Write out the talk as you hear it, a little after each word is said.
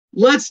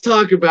Let's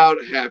talk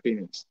about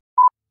happiness.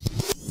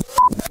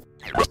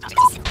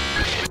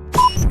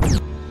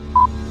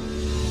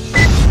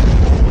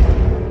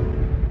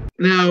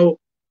 Now,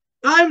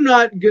 I'm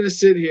not going to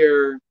sit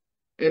here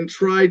and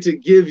try to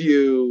give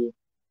you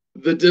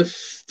the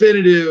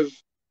definitive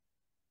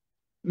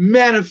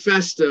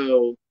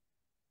manifesto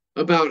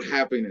about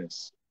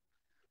happiness.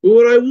 But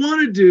what I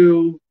want to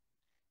do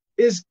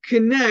is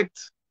connect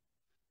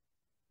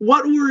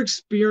what we're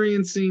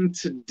experiencing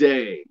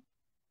today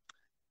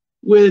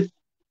with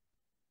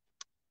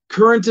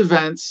current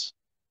events,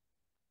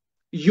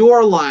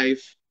 your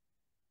life,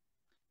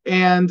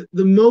 and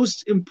the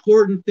most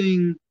important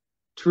thing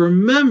to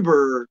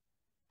remember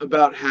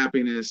about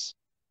happiness,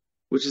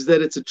 which is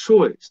that it's a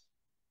choice,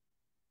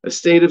 a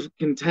state of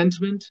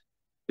contentment,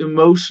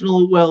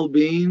 emotional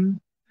well-being,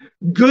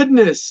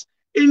 goodness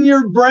in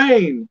your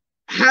brain,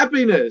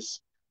 happiness,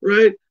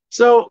 right?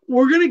 So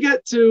we're going to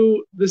get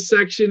to the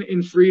section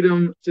in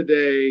Freedom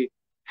today,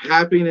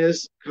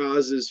 Happiness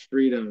Causes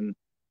Freedom,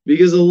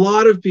 because a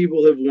lot of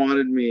people have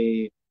wanted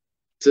me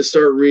to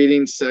start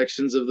reading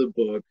sections of the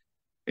book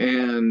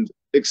and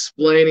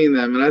explaining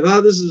them. And I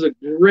thought this is a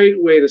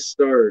great way to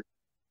start.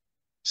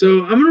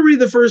 So I'm going to read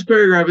the first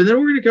paragraph, and then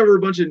we're going to cover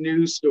a bunch of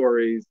news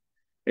stories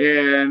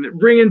and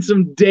bring in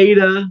some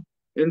data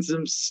and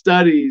some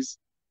studies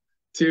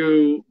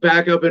to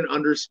back up and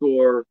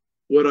underscore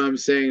what I'm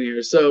saying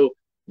here. So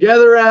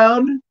gather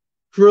around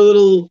for a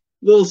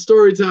little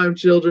story time,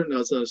 children. No,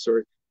 it's not a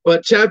story.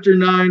 But chapter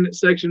 9,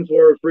 section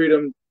 4 of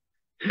Freedom,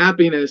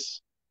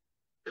 happiness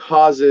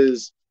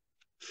causes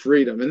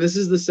freedom. And this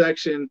is the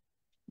section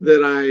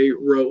that I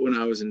wrote when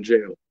I was in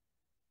jail.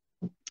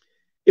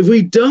 If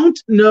we don't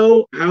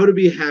know how to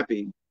be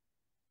happy,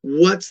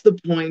 what's the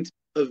point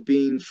of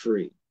being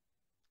free?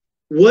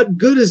 What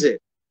good is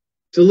it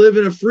to live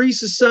in a free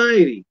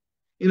society,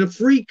 in a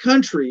free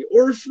country,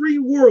 or a free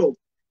world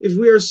if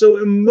we are so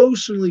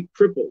emotionally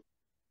crippled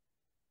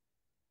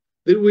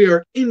that we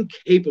are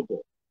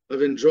incapable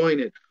of enjoying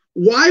it?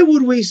 Why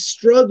would we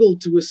struggle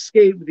to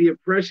escape the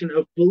oppression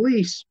of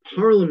police,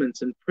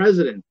 parliaments, and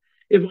presidents,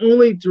 if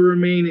only to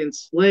remain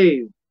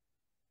enslaved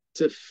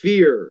to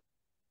fear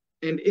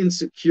and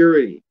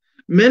insecurity?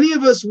 Many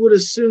of us would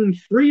assume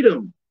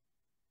freedom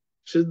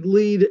should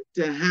lead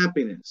to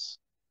happiness,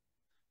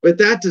 but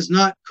that does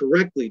not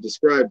correctly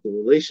describe the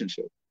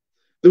relationship.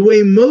 The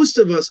way most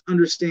of us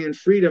understand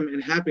freedom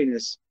and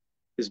happiness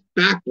is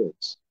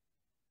backwards.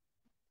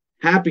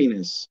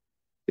 Happiness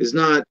is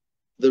not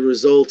the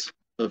result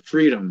of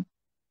freedom.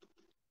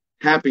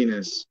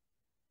 Happiness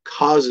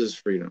causes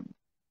freedom.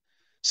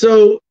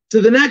 So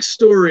to the next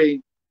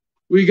story,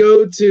 we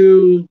go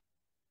to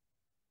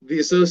the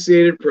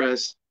Associated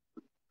Press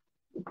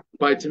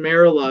by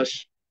Tamara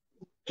Lush.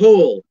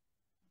 Poll: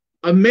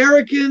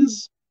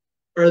 Americans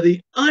are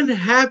the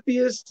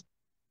unhappiest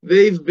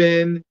they've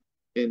been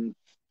in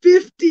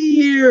 50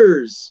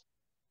 years.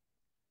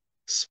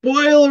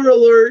 Spoiler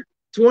alert,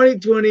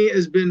 2020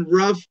 has been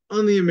rough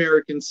on the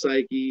American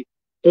psyche.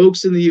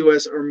 Folks in the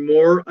US are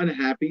more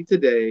unhappy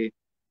today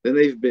than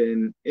they've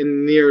been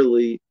in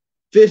nearly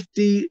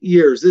 50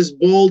 years. This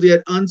bold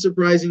yet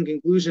unsurprising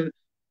conclusion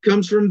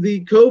comes from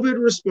the COVID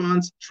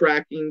response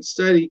tracking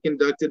study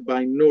conducted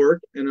by NORC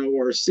and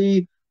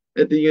ORC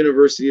at the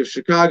University of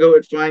Chicago.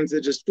 It finds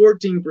that just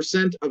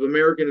 14% of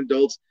American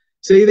adults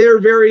say they're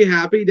very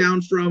happy,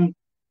 down from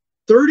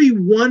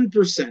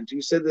 31%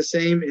 who said the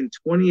same in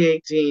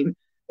 2018.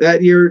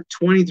 That year,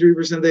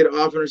 23% they'd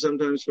often or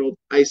sometimes felt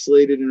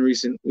isolated. In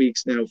recent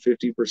weeks, now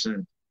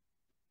 50%.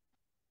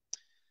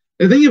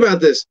 And think about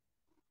this,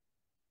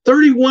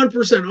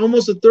 31%,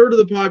 almost a third of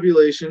the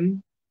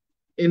population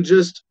in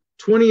just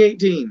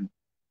 2018.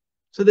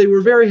 So they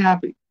were very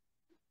happy.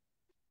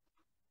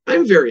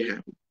 I'm very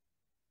happy.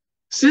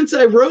 Since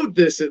I wrote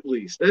this, at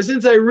least,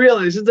 since I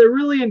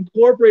really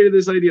incorporated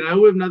this idea, and I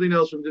hope if nothing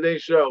else from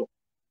today's show,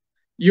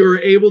 you're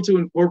able to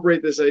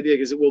incorporate this idea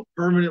because it will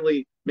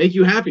permanently make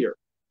you happier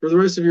for the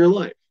rest of your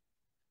life.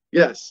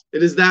 Yes,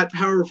 it is that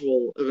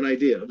powerful of an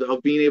idea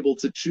of being able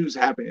to choose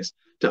happiness,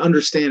 to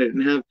understand it,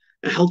 and have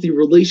a healthy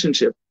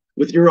relationship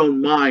with your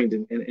own mind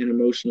and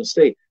emotional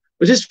state.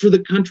 But just for the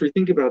country,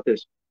 think about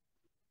this.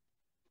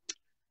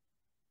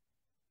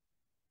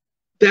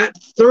 That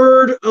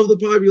third of the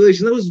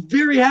population that was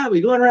very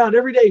happy, going around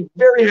every day,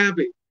 very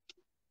happy,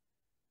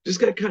 just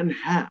got cut in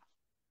half.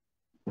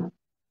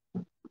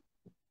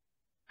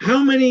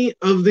 How many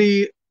of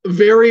the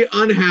very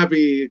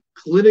unhappy,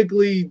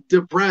 clinically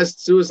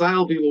depressed,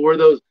 suicidal people were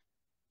those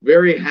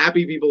very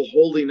happy people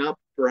holding up,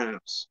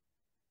 perhaps?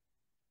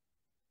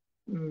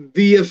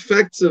 The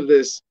effects of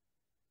this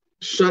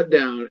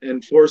shutdown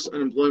and forced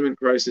unemployment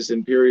crisis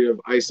and period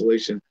of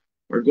isolation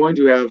are going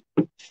to have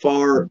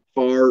far,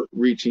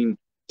 far-reaching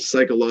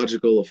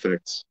psychological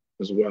effects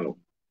as well.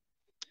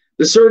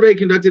 The survey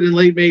conducted in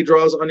late May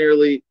draws on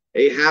nearly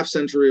a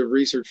half-century of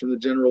research from the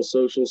General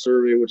Social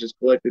Survey, which has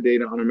collected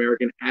data on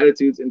American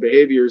attitudes and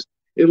behaviors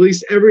at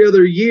least every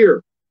other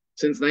year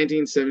since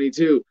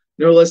 1972.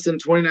 No less than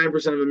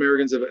 29% of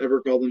Americans have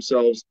ever called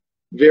themselves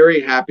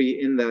very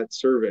happy in that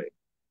survey.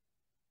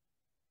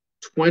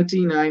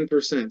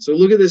 29%. So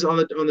look at this on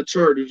the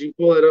chart. Did you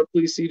pull that up,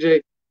 please,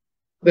 CJ?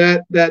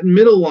 That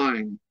middle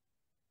line,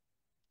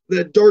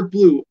 that dark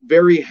blue,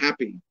 very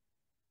happy,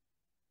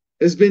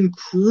 has been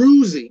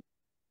cruising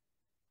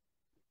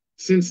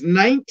since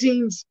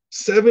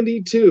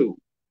 1972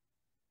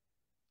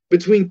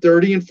 between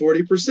 30 and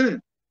 40%.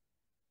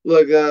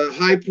 Look,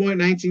 high point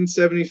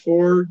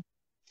 1974,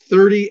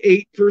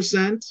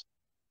 38%.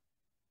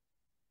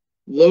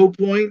 Low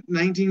point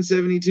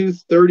 1972,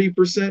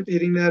 30%,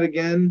 hitting that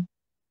again.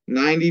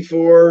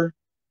 94,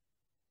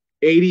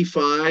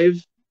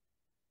 85.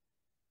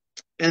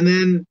 And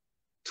then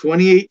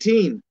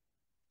 2018,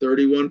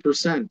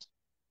 31%,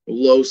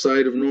 low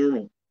side of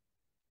normal.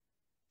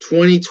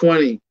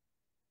 2020,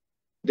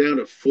 down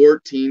to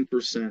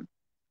 14%.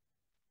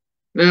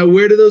 Now,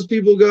 where do those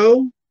people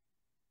go?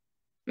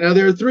 Now,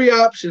 there are three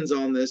options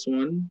on this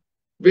one.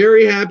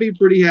 Very happy,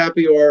 pretty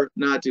happy, or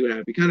not too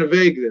happy. Kind of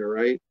vague there,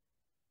 right?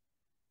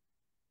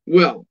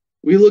 Well,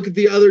 we look at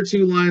the other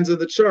two lines of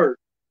the chart.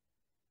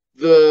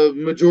 The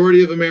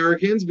majority of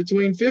Americans,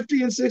 between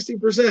 50 and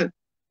 60%.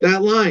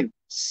 That line,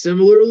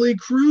 similarly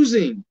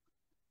cruising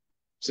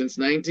since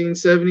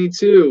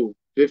 1972,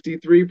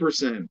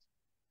 53%.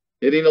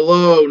 Hitting a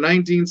low,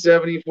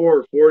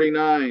 1974,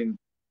 49.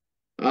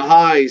 A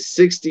high,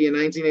 60 in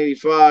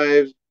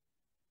 1985.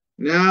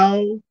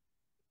 Now,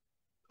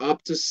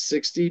 up to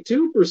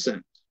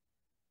 62%.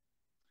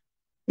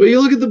 But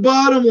you look at the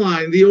bottom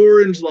line, the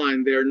orange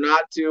line there,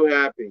 not too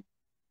happy.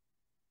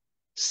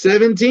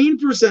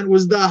 17%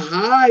 was the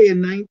high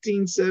in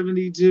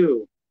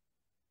 1972.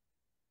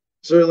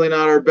 Certainly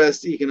not our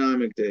best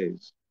economic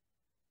days.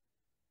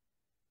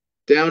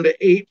 Down to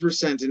 8%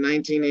 in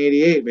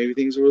 1988. Maybe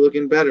things were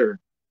looking better.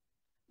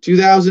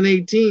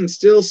 2018,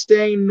 still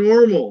staying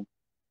normal.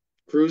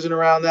 Cruising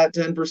around that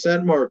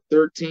 10% mark.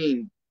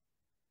 13.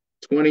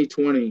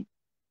 2020.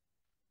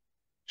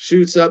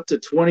 Shoots up to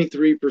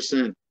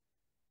 23%.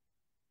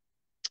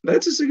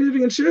 That's a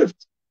significant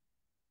shift.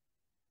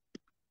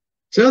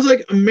 Sounds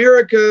like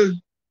America,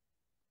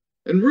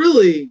 and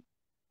really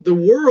the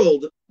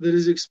world that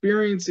is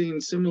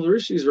experiencing similar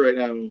issues right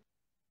now,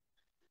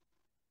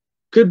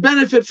 could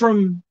benefit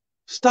from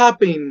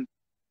stopping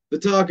the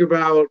talk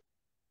about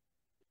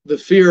the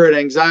fear and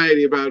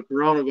anxiety about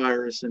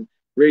coronavirus and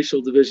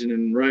racial division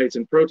and rights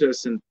and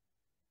protests, and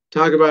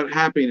talk about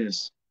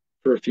happiness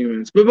for a few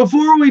minutes. But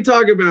before we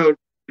talk about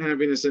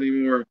happiness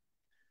anymore,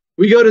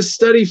 we go to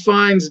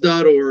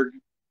studyfinds.org.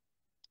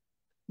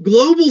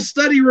 Global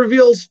study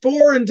reveals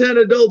 4 in 10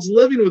 adults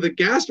living with a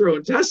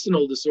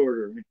gastrointestinal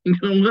disorder.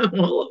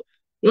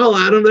 Well,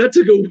 Adam, that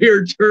took a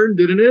weird turn,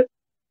 didn't it?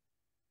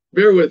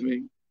 Bear with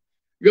me.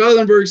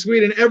 Gothenburg,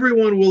 Sweden.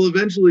 Everyone will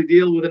eventually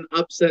deal with an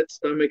upset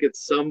stomach at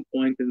some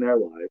point in their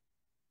life.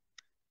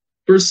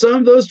 For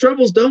some, those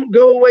troubles don't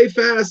go away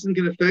fast and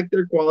can affect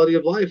their quality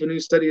of life. A new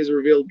study has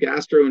revealed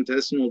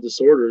gastrointestinal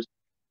disorders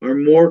are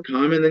more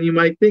common than you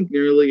might think.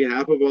 Nearly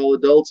half of all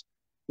adults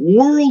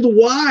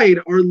worldwide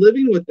are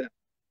living with them.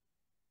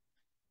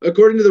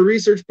 According to the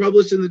research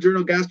published in the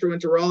journal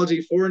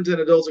Gastroenterology, 4 in 10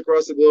 adults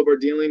across the globe are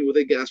dealing with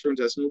a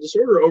gastrointestinal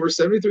disorder. Over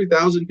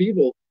 73,000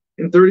 people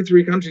in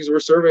 33 countries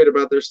were surveyed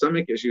about their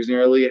stomach issues.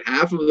 Nearly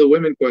half of the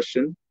women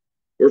questioned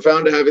were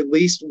found to have at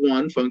least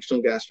one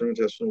functional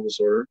gastrointestinal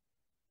disorder.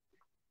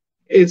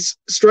 It's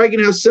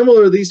striking how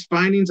similar these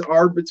findings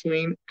are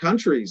between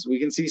countries. We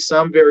can see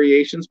some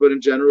variations, but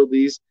in general,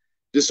 these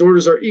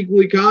disorders are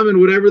equally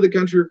common, whatever the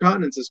country or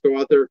continent, says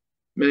co-author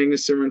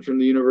Magnus Simran from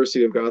the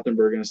University of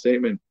Gothenburg in a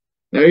statement.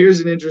 Now,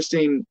 here's an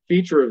interesting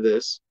feature of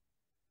this.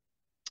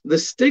 The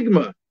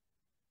stigma.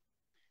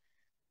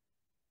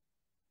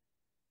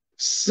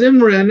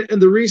 Simran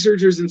and the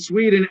researchers in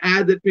Sweden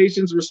add that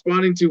patients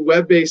responding to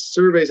web-based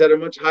surveys had a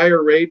much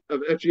higher rate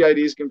of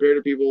FGIDs compared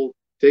to people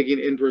taking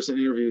in-person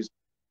interviews.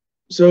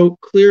 So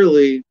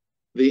clearly,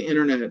 the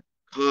internet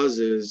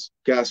causes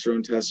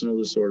gastrointestinal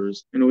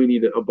disorders, and we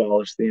need to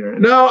abolish the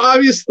internet. Now,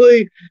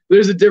 obviously,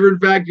 there's a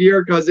different fact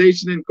here.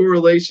 Causation and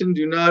correlation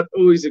do not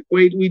always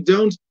equate. We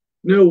don't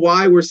know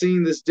why we're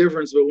seeing this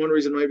difference, but one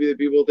reason might be that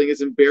people think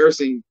it's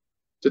embarrassing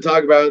to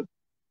talk about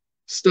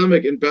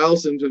stomach and bowel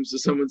symptoms to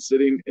someone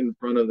sitting in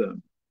front of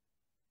them.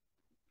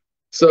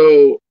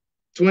 So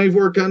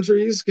 24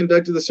 countries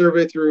conducted the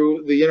survey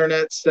through the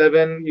internet,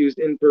 7 used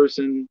in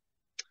person,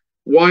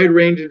 wide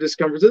range of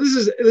discomfort. So this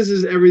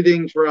is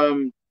everything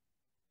from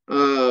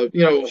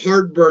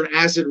heartburn,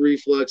 acid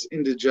reflux,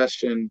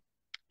 indigestion,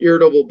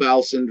 irritable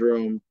bowel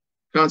syndrome,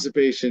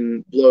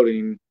 constipation,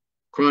 bloating,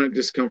 chronic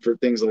discomfort,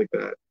 things like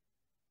that.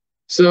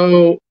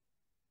 So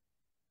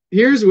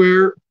here's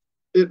where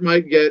it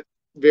might get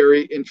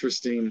very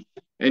interesting,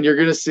 and you're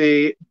going to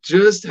see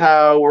just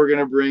how we're going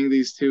to bring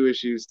these two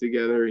issues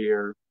together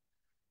here.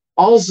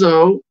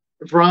 Also,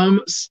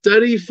 from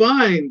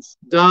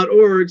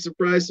studyfinds.org,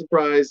 surprise,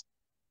 surprise,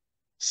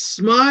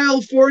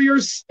 smile for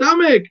your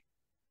stomach.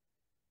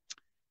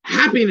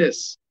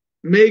 Happiness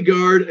may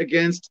guard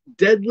against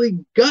deadly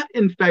gut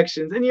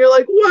infections. And you're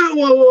like,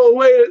 whoa,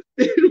 wait.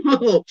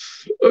 Whoa.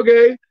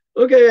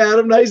 Okay,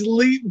 Adam, nice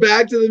leap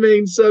back to the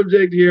main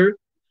subject here.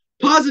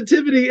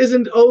 Positivity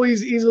isn't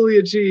always easily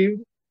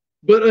achieved,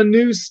 but a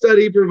new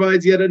study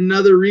provides yet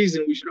another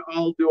reason we should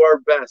all do our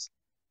best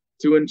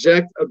to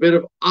inject a bit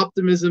of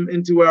optimism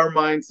into our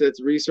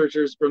mindsets.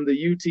 Researchers from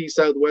the UT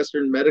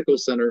Southwestern Medical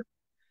Center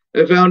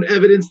have found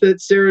evidence that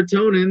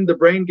serotonin, the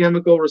brain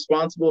chemical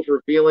responsible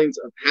for feelings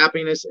of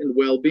happiness and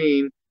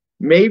well-being,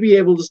 may be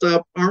able to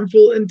stop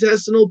harmful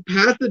intestinal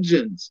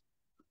pathogens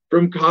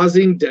from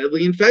causing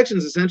deadly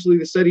infections. Essentially,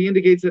 the study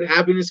indicates that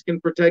happiness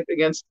can protect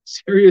against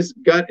serious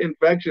gut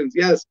infections.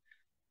 Yes,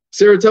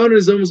 serotonin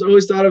is almost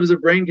always thought of as a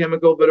brain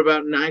chemical, but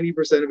about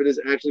 90% of it is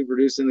actually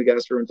produced in the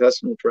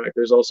gastrointestinal tract.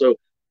 There's also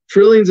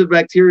trillions of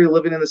bacteria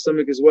living in the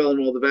stomach as well, and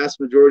while the vast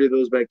majority of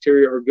those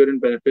bacteria are good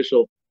and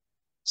beneficial,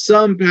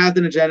 some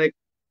pathogenic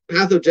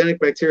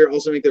bacteria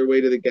also make their way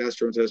to the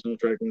gastrointestinal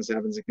tract. When this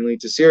happens, it can lead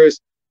to serious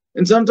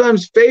and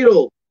sometimes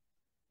fatal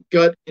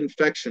gut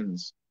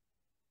infections.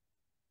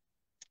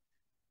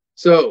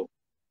 So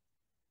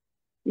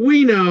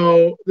we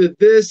know that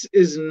this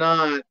is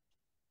not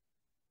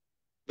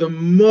the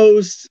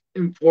most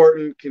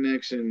important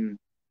connection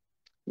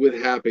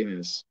with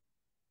happiness.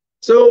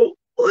 So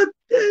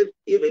maybe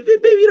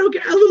you don't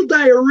get a little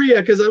diarrhea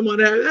because I want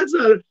to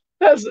have,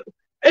 that's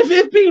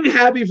if being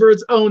happy for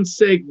its own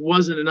sake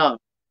wasn't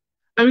enough.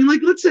 I mean,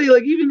 like, let's say,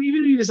 like, even if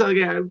you decide,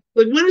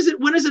 like, when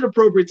is it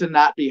appropriate to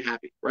not be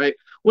happy, right?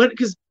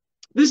 Because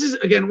this is,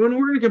 again, when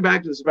we're going to come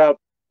back to this about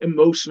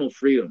emotional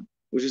freedom,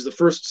 which is the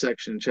first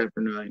section,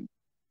 chapter 9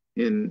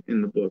 in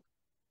the book.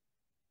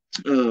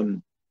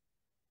 When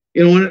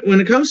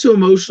it comes to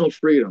emotional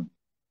freedom,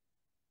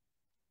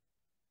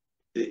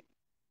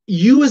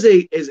 you as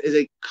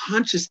a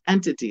conscious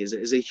entity,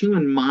 as a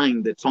human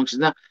mind that functions.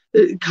 Now,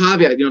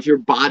 caveat, if your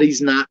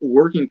body's not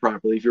working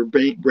properly, if your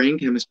brain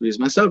chemistry is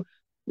messed up,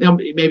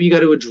 maybe you got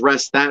to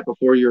address that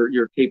before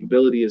your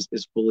capability is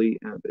fully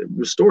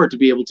restored to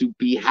be able to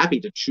be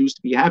happy, to choose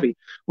to be happy.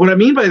 What I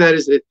mean by that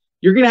is that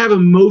you're going to have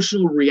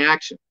emotional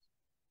reactions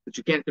that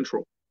you can't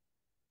control,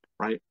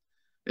 right?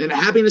 And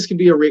happiness can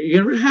be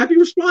a happy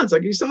response.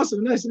 Like you saw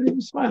something nice and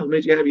you smile, it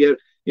made you happy.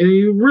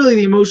 You really,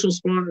 the emotional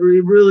response,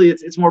 really,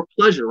 it's more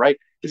pleasure, right?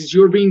 Because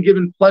you're being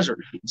given pleasure.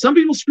 Some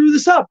people screw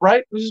this up,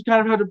 right? This is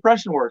kind of how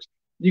depression works.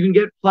 You can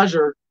get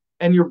pleasure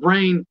and your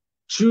brain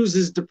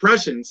chooses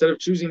depression instead of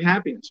choosing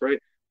happiness, right?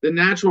 The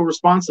natural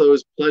response, though,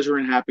 is pleasure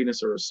and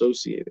happiness are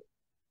associated.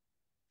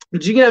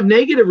 But you can have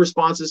negative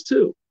responses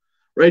too,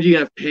 right? You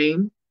can have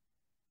pain.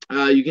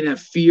 You can have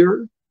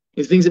fear.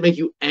 Things that make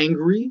you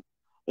angry.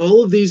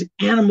 All of these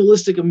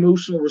animalistic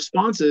emotional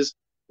responses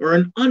are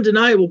an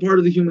undeniable part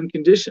of the human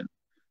condition.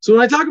 So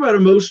when I talk about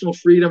emotional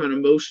freedom and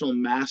emotional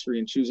mastery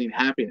and choosing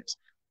happiness,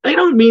 I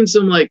don't mean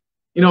some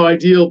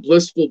ideal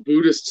blissful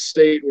Buddhist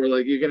state where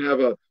you can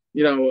have a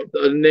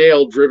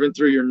nail driven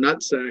through your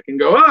nutsack and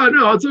go, oh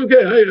no, it's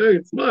okay, I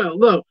can smile.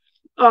 No,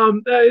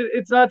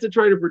 it's not to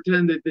try to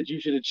pretend that you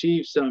should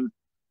achieve some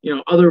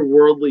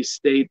otherworldly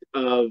state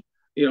of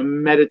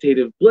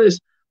meditative bliss,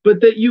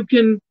 but that you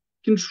can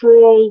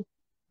control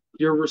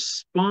your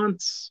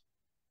response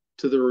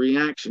to the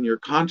reaction, your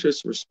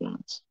conscious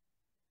response.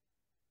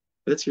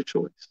 That's your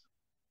choice.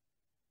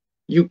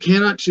 You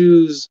cannot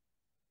choose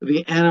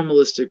the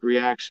animalistic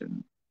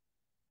reaction,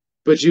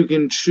 but you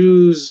can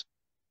choose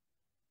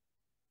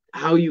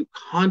how you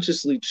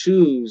consciously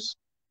choose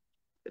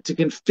to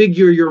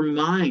configure your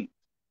mind,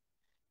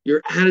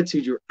 your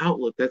attitude, your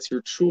outlook. That's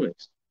your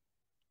choice.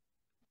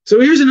 So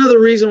here's another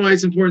reason why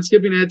it's important,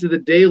 skipping ahead to the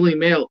Daily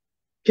Mail.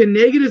 Can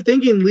negative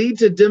thinking lead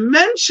to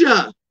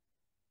dementia?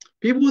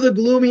 People with a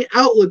gloomy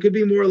outlook could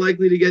be more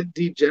likely to get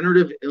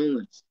degenerative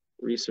illness,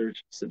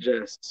 research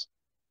suggests.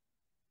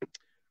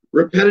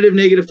 Repetitive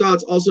negative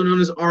thoughts, also known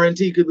as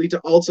RNT, could lead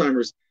to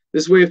Alzheimer's.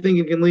 This way of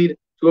thinking can lead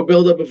to a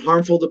buildup of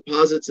harmful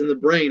deposits in the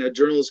brain. A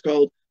journal is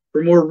called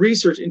for more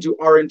research into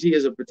RNT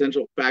as a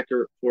potential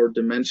factor for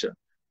dementia.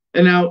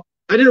 And now,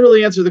 I didn't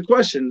really answer the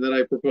question that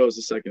I proposed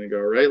a second ago,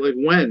 right? Like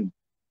when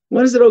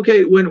is it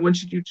okay? When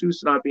should you choose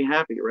to not be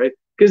happy, right?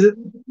 Because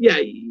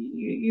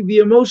the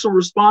emotional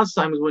response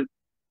time is when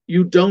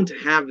you don't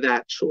have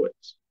that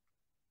choice.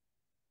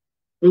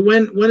 But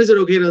when is it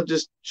okay to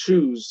just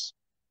choose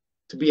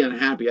to be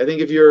unhappy? I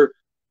think if you're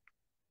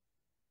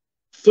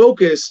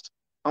focused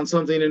on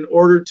something in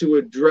order to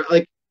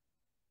address,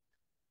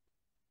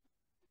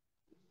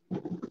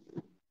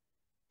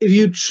 if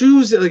you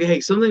choose it, hey,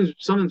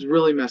 something's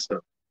really messed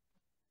up.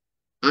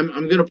 I'm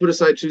going to put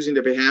aside choosing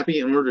to be happy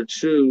in order to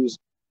choose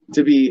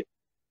to be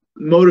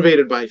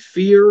motivated by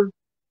fear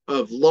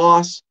of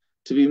loss,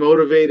 to be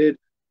motivated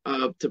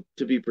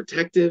to be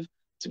protective,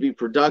 to be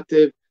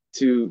productive,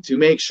 to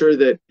make sure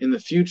that in the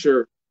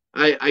future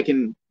I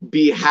can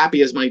be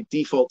happy as my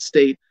default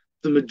state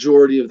the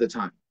majority of the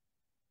time.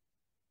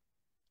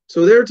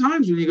 So there are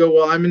times when you go,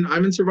 well, I'm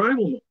in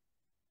survival mode.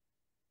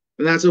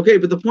 And that's okay.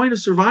 But the point of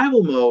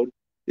survival mode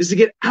is to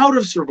get out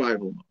of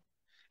survival mode.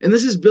 And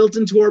this is built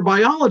into our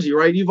biology,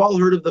 right? You've all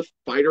heard of the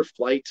fight or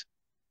flight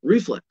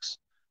reflex,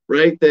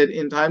 right? That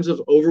in times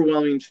of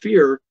overwhelming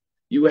fear,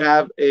 you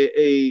have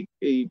a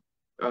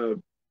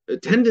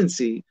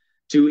tendency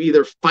to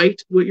either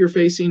fight what you're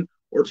facing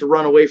or to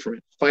run away from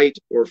it, fight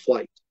or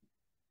flight.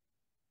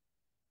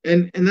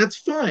 And that's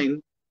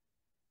fine.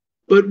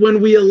 But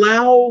when we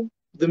allow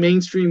the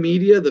mainstream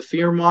media, the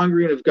fear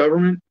mongering of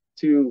government,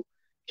 to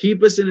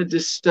keep us in a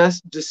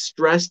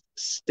distressed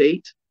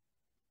state,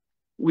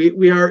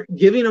 we are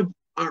giving up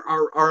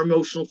our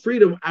emotional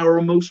freedom, our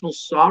emotional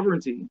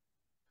sovereignty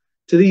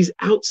to these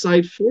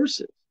outside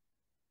forces.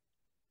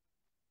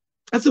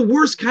 That's the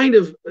worst kind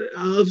of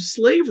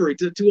slavery,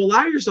 to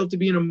allow yourself to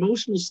be an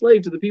emotional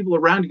slave to the people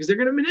around you, because they're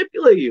going to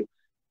manipulate you.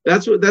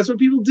 That's what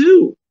people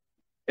do.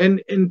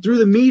 And through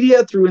the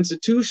media, through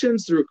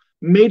institutions, through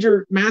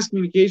major mass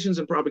communications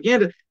and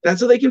propaganda,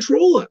 that's how they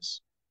control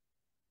us.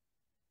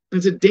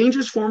 It's a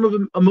dangerous form of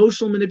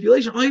emotional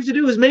manipulation. All you have to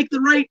do is make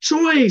the right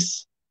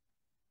choice,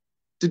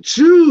 to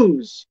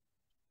choose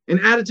an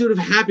attitude of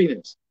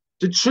happiness,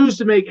 to choose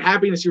to make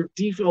happiness your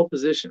default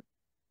position.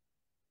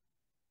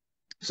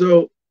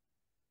 So,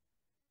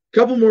 a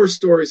couple more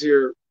stories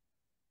here,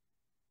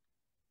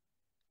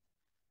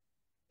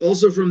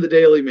 also from the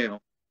Daily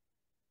Mail.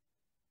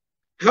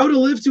 How to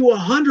live to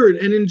 100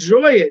 and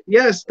enjoy it.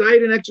 Yes,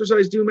 diet and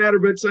exercise do matter,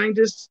 but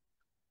scientists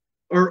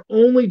are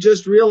only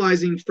just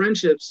realizing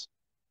friendships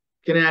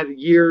can add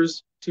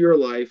years to your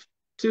life,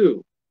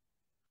 too.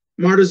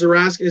 Marta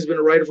Zaraska has been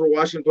a writer for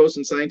Washington Post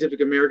and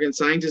Scientific American.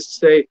 Scientists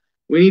say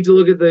we need to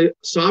look at the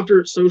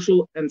softer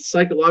social and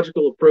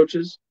psychological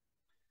approaches.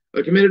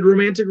 A committed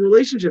romantic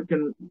relationship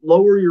can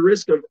lower your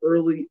risk of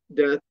early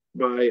death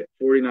by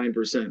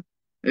 49%.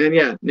 And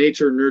yeah,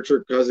 nature,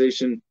 nurture,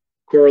 causation,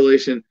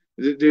 correlation.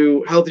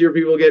 Do healthier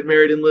people get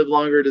married and live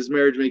longer? Does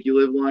marriage make you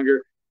live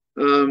longer?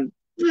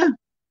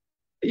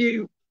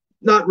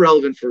 Not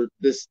relevant for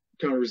this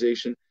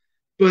conversation.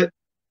 But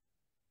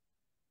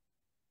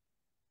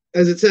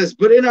as it says,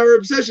 but in our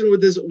obsession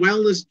with this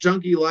wellness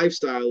junkie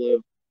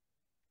lifestyle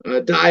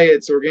of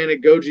diets,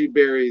 organic goji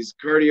berries,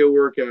 cardio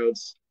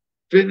workouts,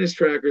 fitness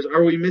trackers,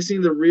 are we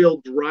missing the real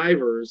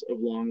drivers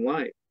of long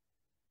life?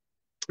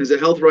 As a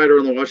health writer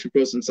on the Washington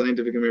Post and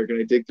Scientific American,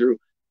 I dig through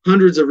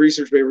hundreds of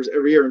research papers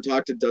every year and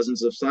talk to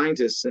dozens of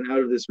scientists. And out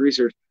of this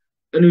research,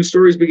 a new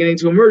story is beginning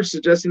to emerge,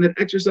 suggesting that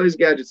exercise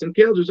gadgets and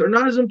calories are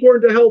not as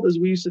important to health as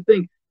we used to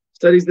think.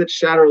 Studies that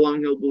shatter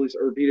long-held beliefs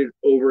are repeated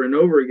over and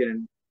over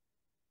again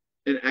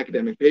in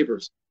academic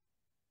papers.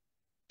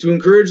 To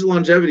encourage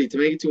longevity, to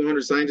make it to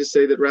 100, scientists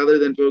say that rather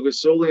than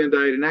focus solely on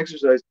diet and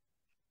exercise,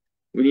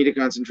 we need to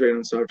concentrate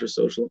on softer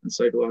social and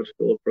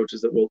psychological approaches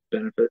that will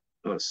benefit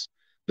us.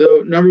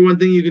 The number one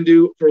thing you can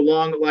do for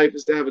long life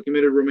is to have a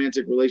committed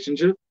romantic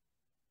relationship.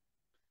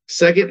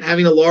 Second,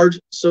 having a large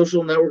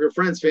social network of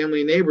friends,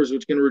 family, and neighbors,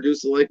 which can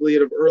reduce the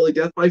likelihood of early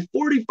death by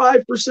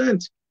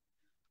 45%.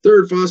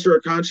 Third, foster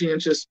a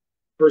conscientious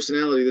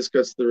personality. This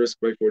cuts the risk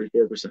by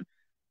 44%.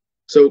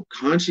 So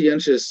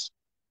conscientious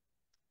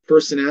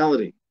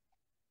personality,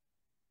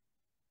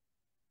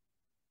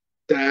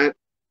 that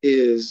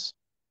is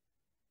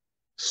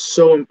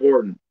so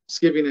important.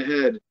 Skipping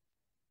ahead,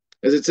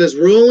 as it says,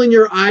 rolling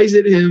your eyes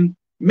at him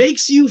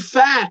makes you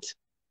fat.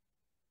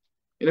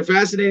 In a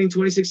fascinating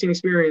 2016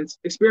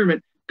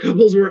 experiment,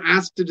 couples were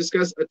asked to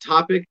discuss a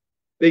topic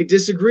they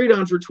disagreed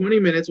on for 20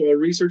 minutes while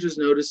researchers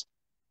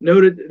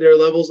noted their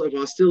levels of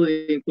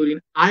hostility, including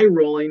eye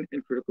rolling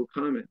and critical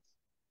comments.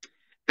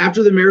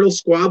 After the marital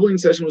squabbling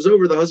session was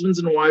over, the husbands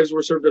and wives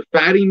were served a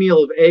fatty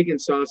meal of egg and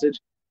sausage,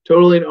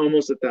 totaling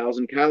almost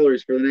 1,000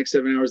 calories. For the next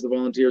 7 hours, the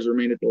volunteers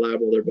remained at the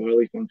lab while their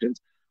bodily functions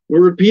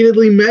were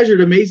repeatedly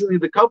measured. Amazingly,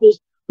 the couples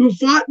who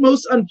fought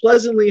most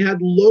unpleasantly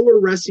had lower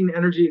resting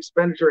energy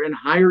expenditure and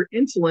higher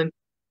insulin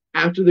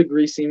after the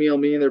greasy meal,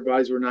 meaning their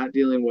bodies were not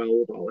dealing well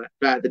with all that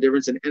fat. The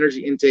difference in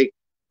energy intake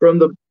from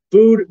the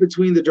food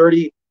between the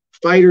dirty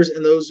fighters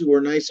and those who were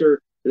nicer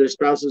to their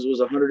spouses was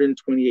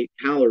 128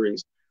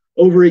 calories.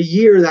 Over a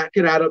year, that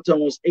could add up to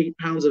almost 8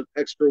 pounds of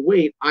extra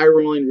weight. Eye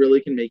rolling really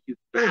can make you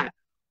fat.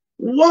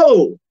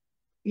 Whoa.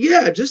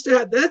 Yeah, just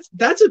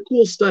that's a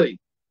cool study.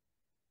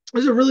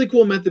 There's a really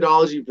cool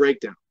methodology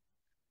breakdown.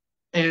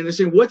 And they're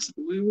saying,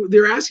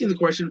 they're asking the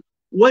question,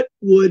 what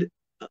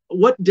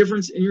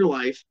difference in your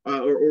life,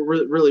 or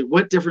really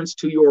what difference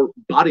to your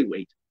body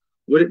weight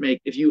would it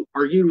make if you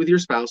argued with your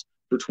spouse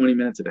for 20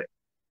 minutes a day?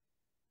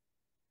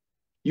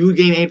 You would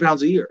gain 8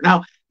 pounds a year.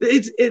 Now,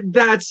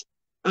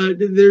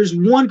 there's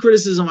one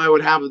criticism I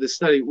would have of this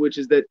study, which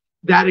is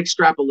that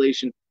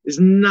extrapolation is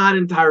not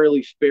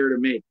entirely fair to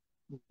make.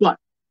 But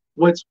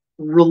what's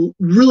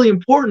really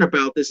important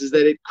about this is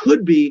that it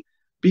could be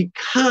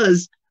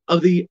because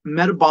of the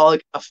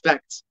metabolic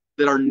effects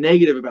that are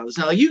negative about this.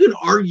 Now, like, you can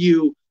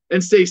argue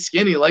and stay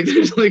skinny. Like,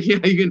 there's like,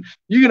 yeah, you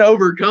can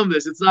overcome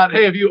this. It's not,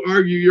 hey, if you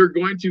argue, you're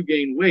going to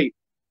gain weight.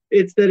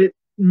 It's that it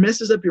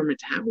messes up your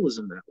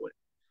metabolism that way.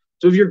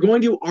 So if you're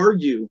going to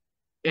argue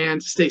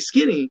and stay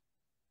skinny,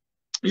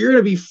 you're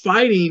going to be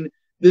fighting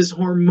this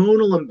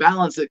hormonal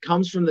imbalance that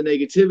comes from the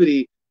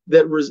negativity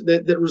that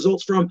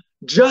results from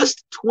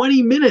just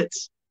 20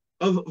 minutes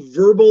of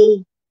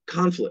verbal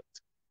conflict.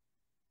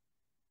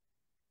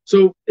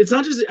 So it's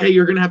not just, hey,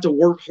 you're going to have to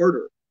work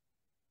harder.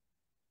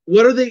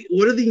 What are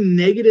the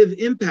negative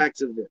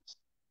impacts of this?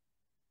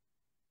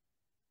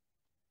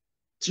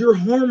 It's your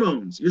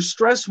hormones, your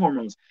stress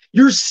hormones.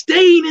 You're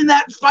staying in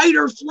that fight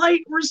or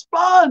flight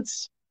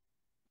response.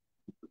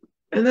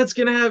 And it's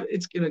going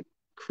to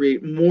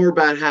create more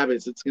bad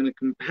habits. It's going to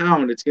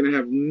compound. It's going to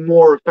have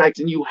more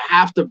effects. And you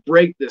have to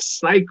break this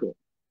cycle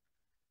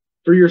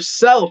for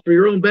yourself, for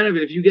your own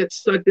benefit, if you get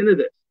sucked into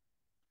this.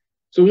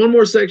 So one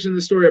more section of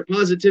the story, a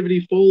positivity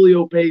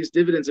folio pays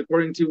dividends,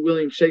 according to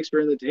William Shakespeare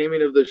in The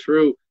Taming of the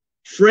Shrew.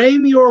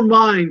 Frame your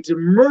mind to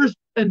mirth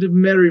and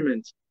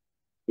merriment,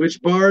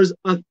 which bars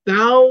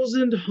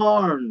 1,000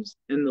 harms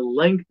and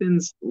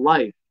lengthens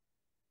life.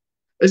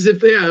 As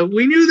if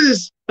we knew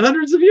this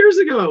hundreds of years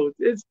ago.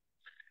 And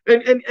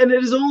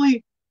it is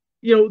only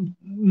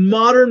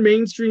modern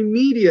mainstream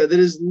media that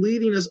is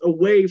leading us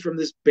away from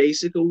this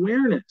basic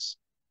awareness.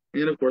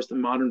 And of course, the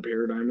modern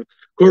paradigm of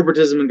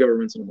corporatism and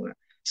governments and all that.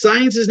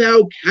 Science is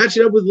now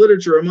catching up with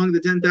literature. Among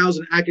the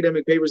 10,000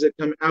 academic papers that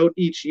come out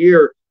each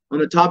year on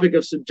the topic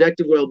of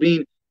subjective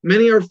well-being,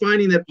 many are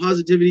finding that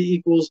positivity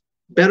equals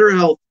better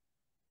health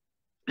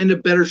and a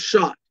better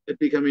shot at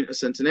becoming a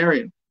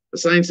centenarian. A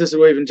scientific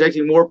way of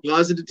injecting more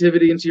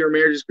positivity into your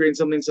marriage is creating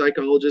something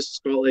psychologists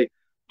call a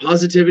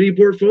positivity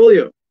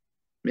portfolio.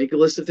 Make a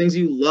list of things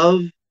you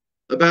love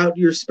about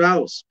your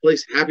spouse.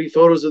 Place happy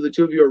photos of the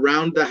two of you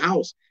around the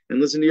house and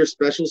listen to your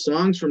special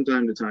songs from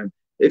time to time.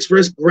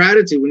 Express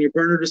gratitude when your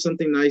partner does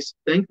something nice.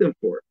 Thank them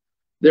for it.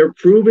 There are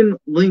proven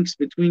links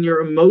between your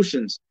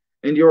emotions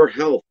and your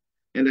health,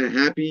 and a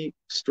happy,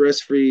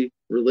 stress-free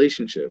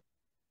relationship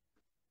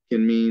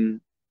can mean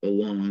a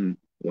long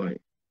life.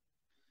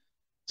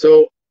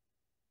 So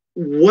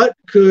what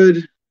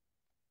could,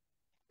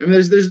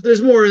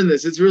 there's more in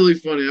this. It's really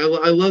funny.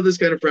 I love this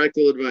kind of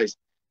practical advice.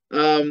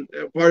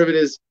 Part of it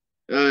is,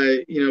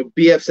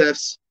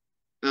 BFFs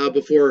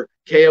before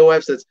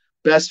KOFs. That's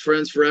best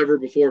friends forever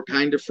before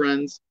kind of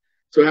friends.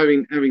 So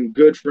having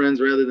good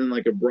friends rather than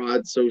like a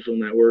broad social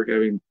network,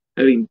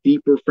 having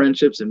deeper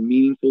friendships and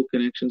meaningful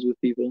connections with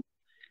people.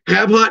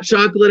 Have hot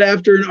chocolate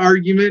after an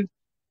argument.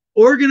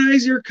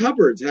 Organize your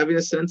cupboards, having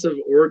a sense of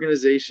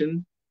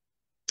organization.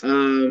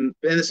 And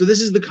so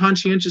this is the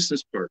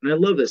conscientiousness part, and I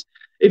love this.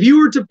 If you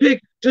were to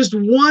pick just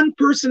one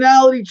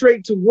personality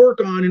trait to work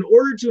on in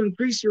order to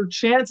increase your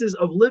chances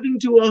of living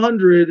to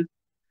 100,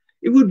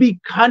 it would be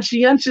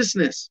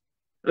conscientiousness,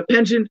 a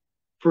penchant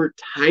for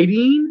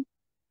tidying,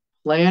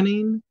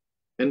 planning,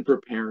 and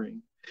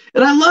preparing.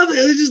 And I love it.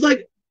 It's just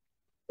like,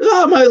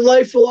 my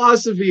life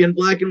philosophy in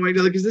black and white,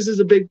 because this is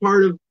a big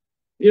part of,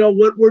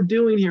 what we're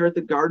doing here at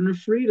the Garden of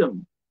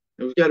Freedom.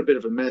 And we've got a bit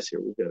of a mess here.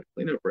 We've got to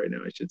clean up right now,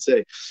 I should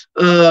say,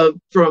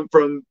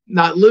 from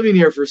not living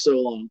here for so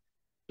long.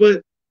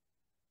 But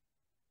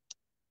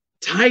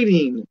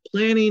tidying,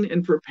 planning,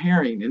 and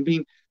preparing, and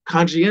being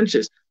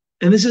conscientious.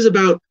 And this is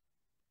about,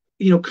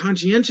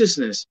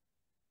 conscientiousness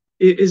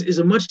is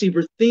a much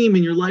deeper theme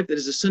in your life that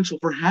is essential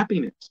for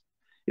happiness.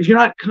 If you're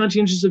not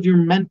conscientious of your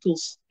mental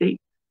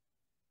state,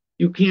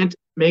 you can't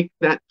make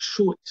that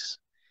choice.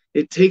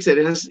 It takes it.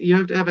 You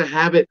have to have a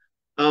habit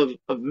of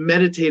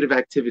meditative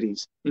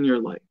activities in your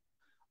life,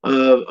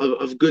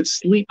 of good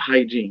sleep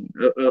hygiene,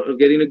 of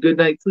getting a good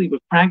night's sleep,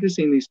 of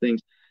practicing these things.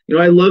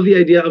 I love the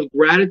idea of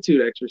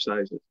gratitude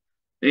exercises,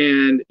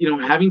 and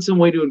having some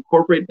way to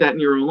incorporate that in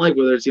your own life,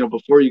 whether it's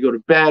before you go to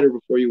bed or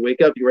before you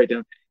wake up, you write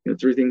down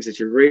 3 things that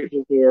you're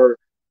grateful for.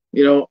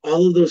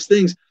 All of those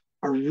things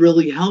are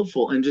really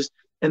helpful, and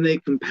they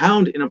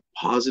compound in a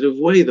positive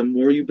way. The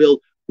more you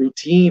build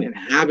routine and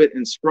habit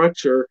and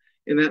structure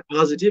in that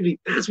positivity,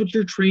 that's what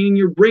you're training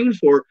your brain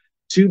for,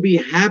 to be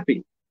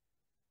happy.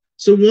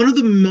 So one of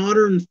the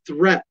modern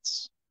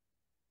threats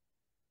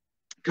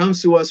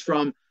comes to us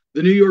from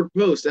the New York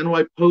Post,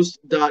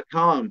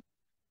 nypost.com.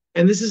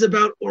 And this is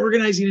about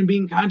organizing and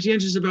being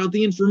conscientious about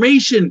the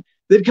information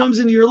that comes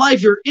into your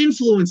life, your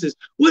influences.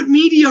 What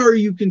media are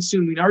you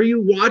consuming? Are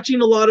you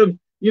watching a lot of,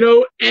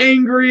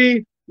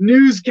 angry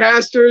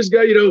newscasters,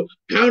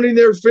 pounding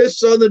their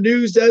fists on the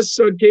news desks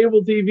on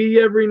cable TV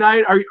every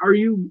night? Are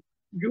you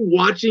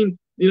watching,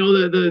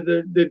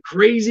 the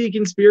crazy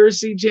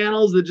conspiracy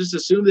channels that just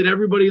assume that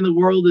everybody in the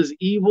world is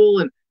evil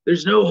and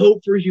there's no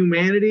hope for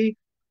humanity?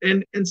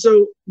 And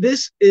so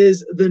this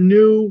is the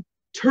new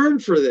term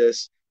for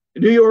this.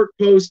 New York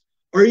Post,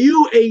 are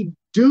you a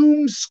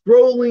doom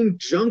scrolling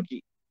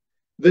junkie?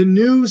 The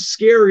new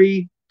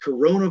scary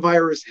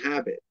coronavirus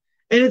habit.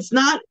 And it's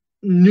not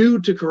new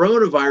to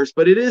coronavirus,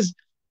 but it is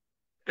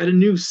at a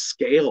new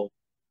scale,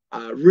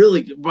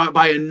 really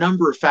by a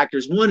number of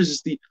factors. One is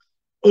just the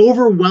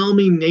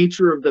overwhelming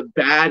nature of the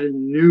bad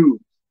news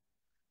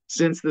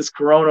since this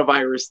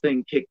coronavirus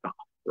thing kicked off,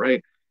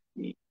 right?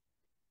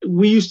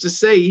 We used to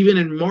say, even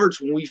in March,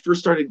 when we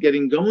first started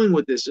getting going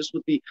with this,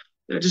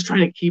 just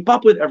trying to keep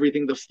up with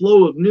everything, the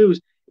flow of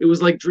news, it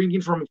was like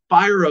drinking from a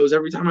fire hose.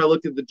 Every time I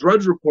looked at the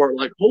Drudge Report,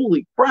 like,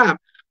 holy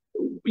crap,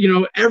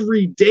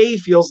 every day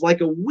feels like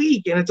a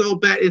week, and it's all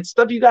bad. It's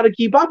stuff you got to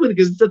keep up with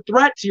because it's a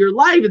threat to your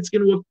life. It's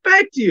going to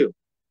affect you.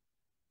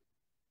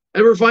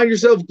 Ever find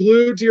yourself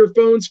glued to your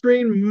phone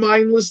screen,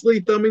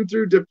 mindlessly thumbing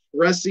through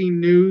depressing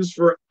news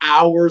for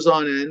hours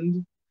on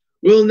end?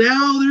 Well,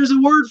 now there's a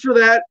word for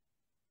that.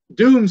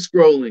 Doom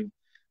scrolling,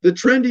 the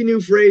trendy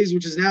new phrase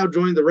which has now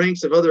joined the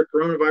ranks of other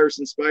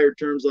coronavirus-inspired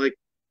terms like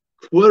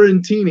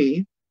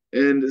quarantini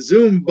and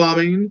Zoom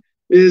bombing,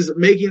 is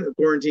making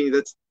quarantine.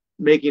 That's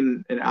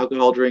making an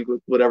alcohol drink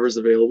with whatever's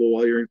available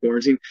while you're in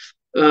quarantine.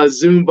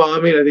 Zoom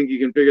bombing, I think you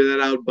can figure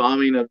that out.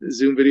 Bombing a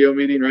Zoom video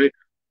meeting, right?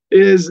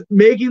 Is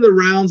making the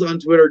rounds on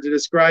Twitter to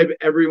describe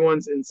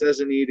everyone's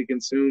incessant need to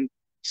consume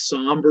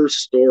somber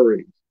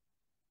stories.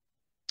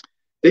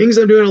 Things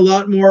I'm doing a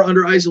lot more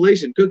under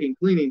isolation: cooking,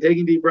 cleaning,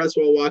 taking deep breaths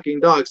while walking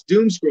dogs,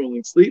 doom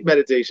scrolling, sleep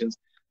meditations,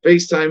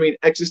 FaceTiming,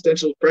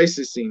 existential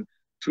crisis scene,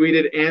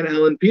 tweeted Anne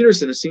Ellen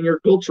Peterson, a senior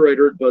culture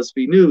writer at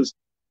BuzzFeed News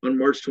on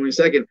March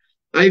 22nd.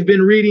 I've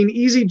been reading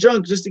easy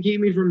junk just to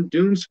keep me from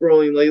doom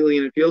scrolling lately,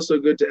 and it feels so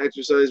good to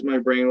exercise my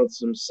brain with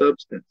some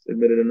substance,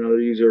 admitted another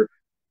user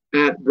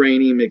at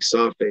Brainy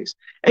McSawface.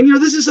 And,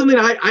 this is something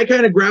I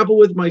kind of grapple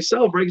with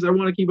myself, right? Because I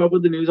want to keep up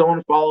with the news. I want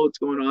to follow what's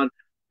going on.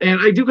 And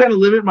I do kind of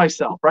limit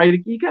myself,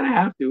 right? You kind of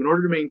have to in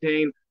order to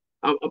maintain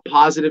a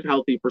positive,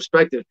 healthy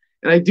perspective.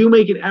 And I do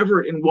make an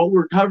effort in what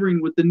we're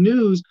covering with the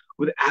news,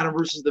 with Adam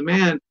versus the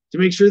Man, to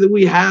make sure that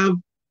we have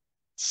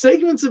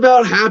segments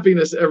about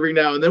happiness every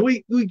now and then.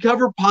 We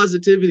cover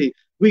positivity.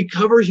 We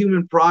cover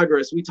human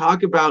progress. We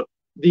talk about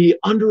the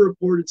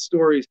underreported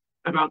stories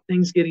about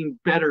things getting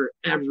better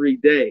every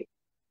day.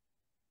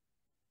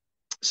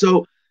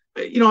 So,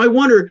 I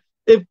wonder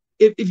if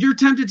you're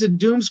tempted to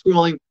doom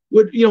scrolling,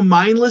 would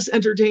mindless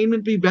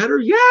entertainment be better?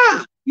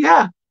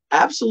 Yeah,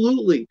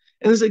 absolutely.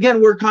 And this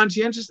again where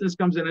conscientiousness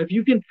comes in. If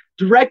you can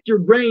direct your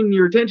brain,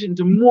 your attention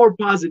to more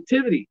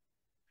positivity,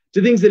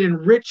 to things that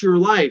enrich your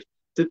life,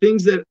 to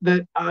things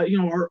that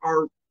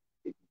are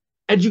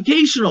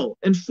educational,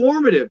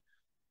 informative,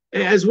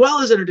 as well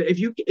as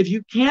entertaining. If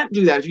you can't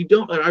do that, if you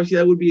don't, obviously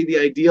that would be the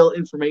ideal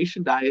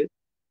information diet.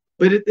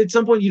 But at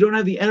some point you don't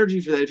have the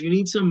energy for that. If you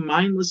need some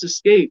mindless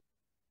escape,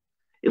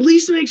 at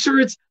least make sure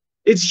it's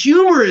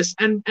humorous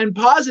and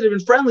positive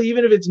and friendly,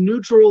 even if it's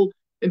neutral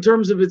in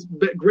terms of its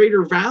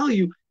greater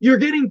value. You're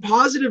getting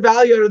positive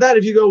value out of that.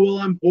 If you go, well,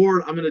 I'm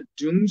bored, I'm going to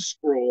doom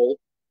scroll,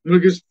 I'm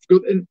going to just go,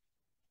 and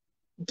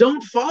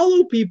don't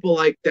follow people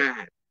like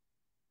that.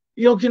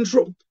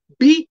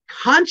 Be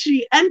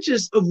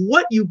conscientious of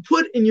what you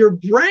put in your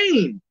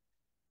brain.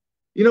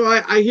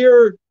 I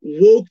hear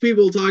woke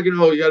people talking,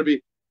 oh, you got to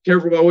be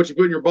careful about what you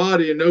put in your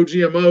body and no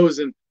GMOs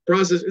and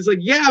process. It's like,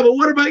 yeah, but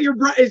what about your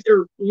brain,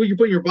 or what you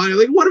put in your body?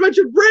 Like, what about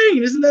your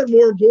brain? Isn't that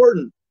more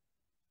important?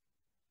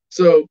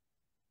 So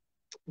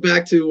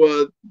back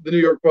to the New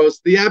York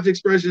Post. The apt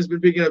expression has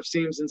been picking up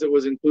steam since it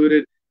was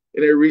included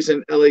in a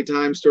recent LA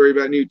Times story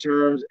about new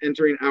terms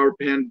entering our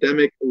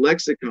pandemic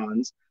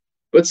lexicons.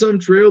 But some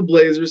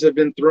trailblazers have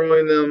been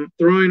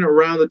throwing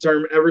around the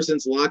term ever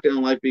since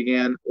lockdown life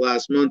began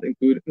last month,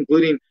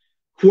 including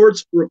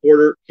Quartz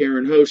reporter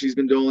Karen Ho. She's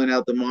been doling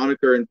out the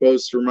moniker in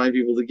posts to remind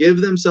people to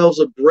give themselves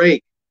a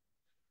break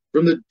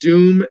from the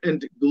doom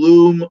and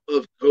gloom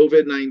of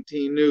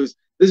COVID-19 news.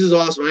 This is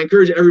awesome. I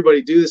encourage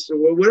everybody to do this. So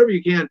whatever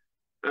you can,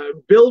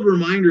 build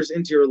reminders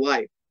into your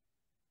life.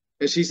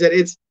 And she said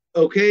it's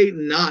okay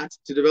not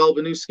to develop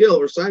a new skill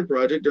or side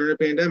project during a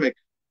pandemic,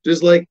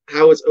 just like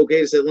how it's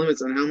okay to set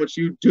limits on how much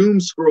you doom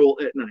scroll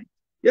at night.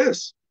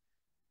 Yes,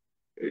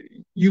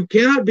 you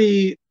cannot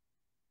be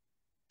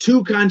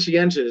too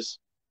conscientious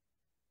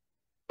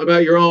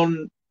about your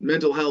own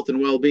mental health and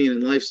well-being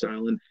and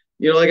lifestyle. And,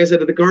 like I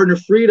said, at the Garden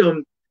of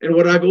Freedom, and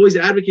what I've always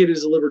advocated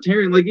as a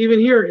libertarian, like even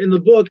here in the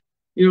book,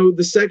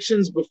 the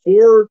sections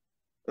before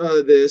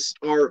this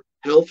are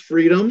health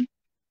freedom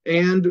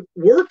and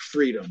work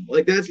freedom.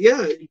 Like that's,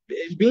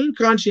 being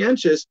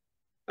conscientious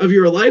of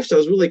your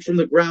lifestyles, really, like from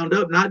the ground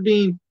up, not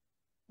being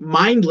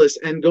mindless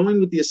and going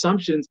with the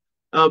assumptions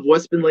of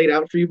what's been laid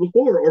out for you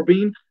before, or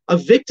being a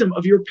victim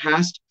of your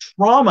past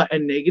trauma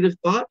and negative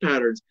thought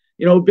patterns.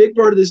 A big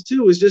part of this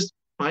too is just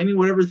finding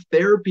whatever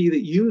therapy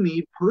that you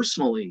need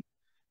personally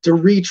to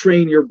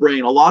retrain your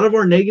brain. A lot of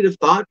our negative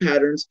thought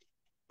patterns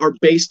are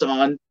based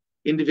on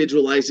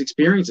individualized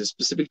experiences,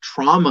 specific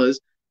traumas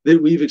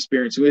that we've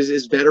experienced.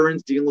 As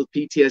veterans dealing with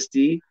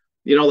PTSD,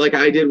 like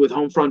I did with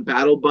Homefront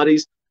Battle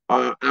Buddies,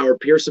 our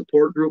peer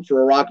support group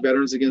for Iraq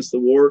Veterans Against the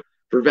War,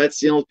 for vets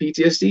dealing with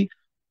PTSD,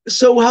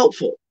 so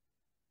helpful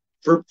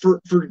for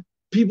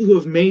people who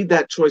have made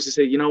that choice to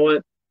say, you know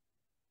what,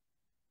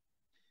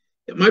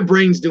 my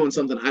brain's doing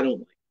something I don't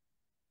like.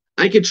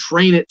 I could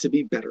train it to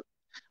be better.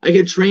 I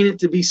could train it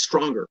to be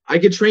stronger. I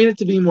could train it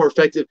to be more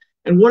effective.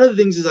 And one of the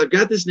things is I've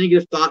got this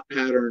negative thought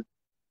pattern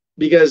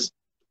because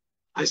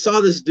I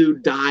saw this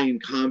dude die in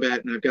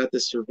combat and I've got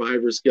this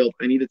survivor's guilt.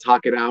 I need to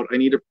talk it out. I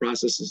need to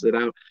process it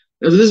out.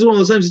 And so this is one of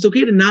those times it's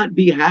okay to not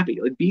be happy.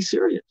 Like, be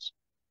serious.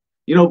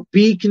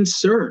 Be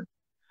concerned.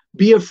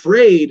 Be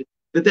afraid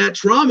that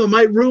trauma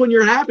might ruin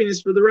your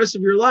happiness for the rest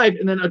of your life,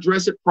 and then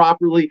address it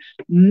properly.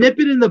 Nip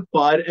it in the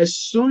bud as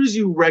soon as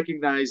you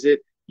recognize it.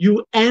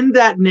 You end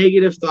that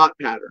negative thought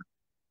pattern.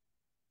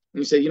 And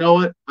you say, you know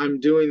what?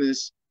 I'm doing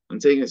this. I'm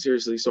taking it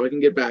seriously so I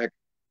can get back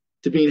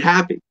to being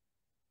happy.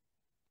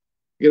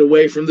 Get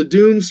away from the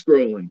doom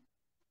scrolling.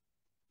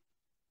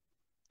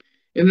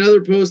 In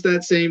another post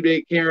that same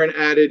day, Karen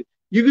added,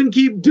 "You can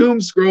keep doom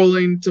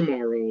scrolling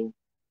tomorrow."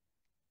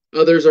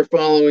 Others are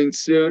following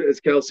suit, as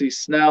Kelsey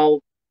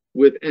Snell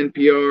with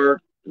NPR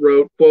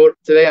wrote, quote,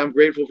 "Today I'm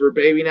grateful for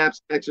baby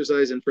naps,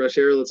 exercise, and fresh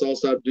air. Let's all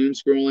stop doom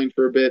scrolling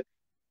for a bit."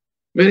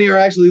 Many are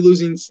actually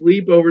losing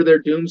sleep over their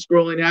doom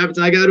scrolling habits.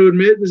 I got to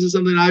admit, this is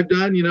something I've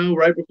done.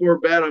 Right before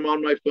bed, I'm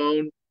on my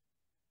phone.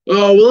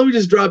 Oh, well, let me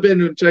just drop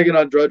in and check in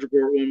on Drudge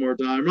Report one more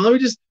time. Or let me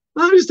just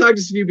talk to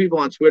a few people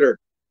on Twitter.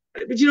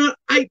 But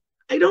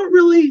I don't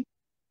really.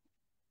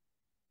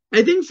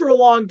 I think for a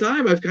long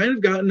time I've kind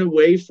of gotten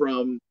away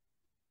from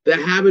the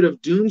habit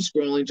of doom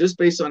scrolling just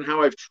based on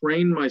how I've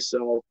trained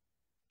myself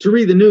to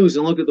read the news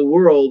and look at the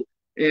world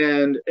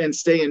and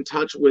stay in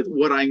touch with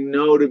what I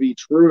know to be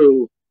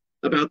true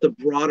about the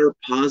broader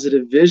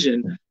positive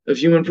vision of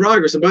human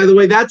progress. And by the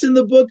way, that's in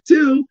the book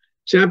too.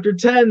 Chapter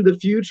 10, The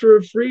Future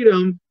of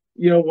Freedom.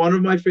 One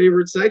of my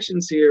favorite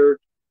sections here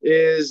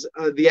is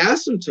the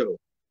asymptote.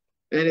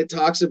 And it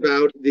talks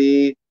about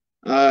the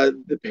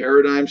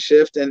paradigm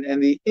shift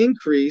and the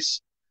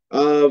increase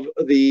of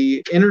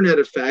the internet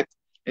effect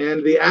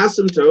and the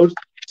asymptote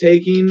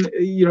taking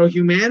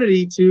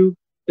humanity to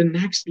the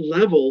next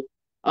level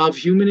of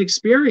human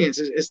experience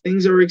as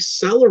things are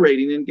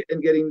accelerating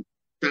and getting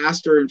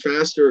faster and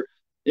faster,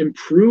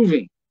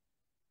 improving.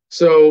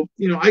 So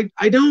I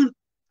don't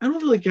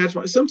really catch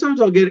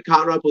sometimes I'll get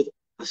caught up with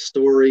a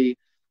story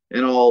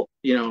and I'll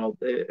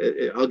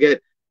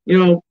get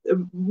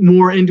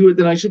more into it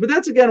than I should. But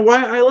that's again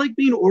why I like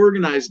being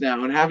organized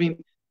now and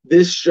having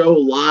this show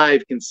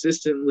live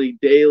consistently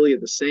daily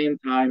at the same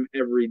time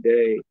every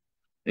day,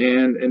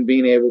 and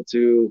being able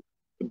to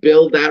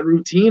build that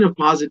routine of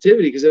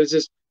positivity. Because it was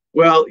just,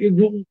 well,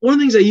 one of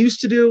the things I used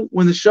to do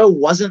when the show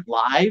wasn't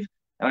live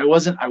and I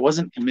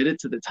wasn't committed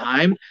to the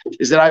time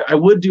is that I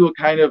would do a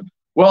kind of,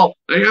 well,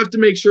 I have to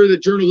make sure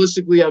that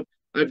journalistically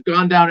I've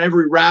gone down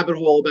every rabbit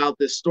hole about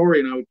this story,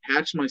 and I would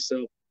catch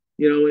myself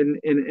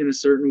in a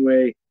certain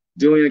way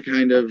doing a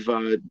kind of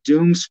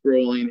doom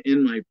scrolling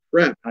in my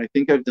prep. I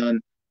think I've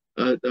done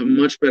a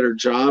much better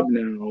job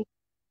now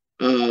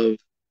of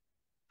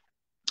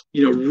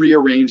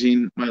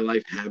rearranging my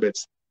life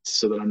habits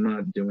so that I'm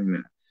not doing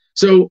that.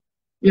 So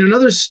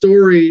another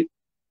story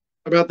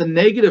about the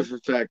negative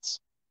effects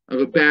of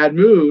a bad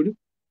mood,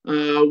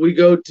 we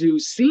go to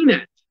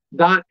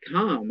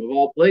CNET.com, of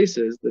all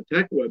places, the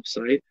tech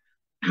website,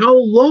 how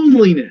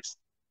loneliness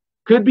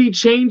could be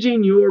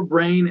changing your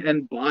brain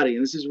and body.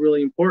 And this is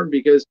really important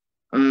because,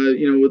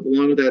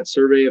 along with that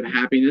survey of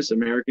happiness,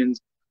 Americans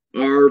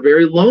are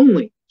very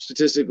lonely,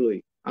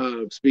 statistically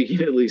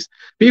speaking, at least.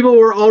 People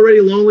were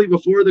already lonely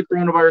before the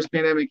coronavirus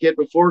pandemic hit,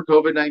 before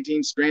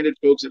COVID-19 stranded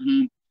folks at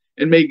home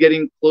and made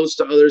getting close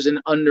to others an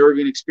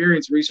unnerving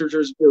experience.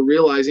 Researchers were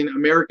realizing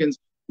Americans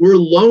were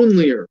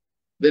lonelier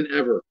than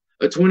ever.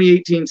 A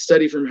 2018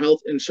 study from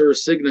health insurer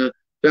Cigna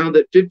found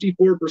that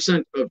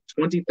 54% of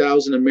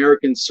 20,000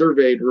 Americans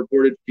surveyed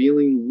reported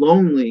feeling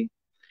lonely.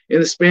 In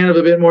the span of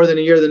a bit more than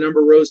a year, the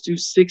number rose to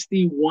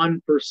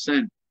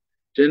 61%.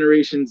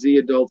 Generation Z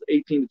adults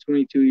 18 to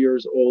 22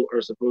 years old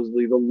are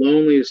supposedly the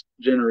loneliest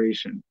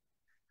generation,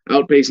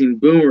 outpacing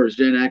boomers,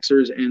 Gen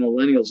Xers, and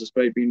millennials,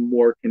 despite being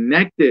more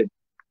connected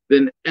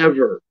than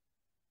ever.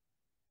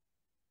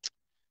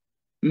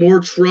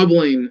 More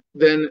troubling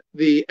than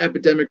the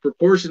epidemic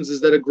proportions is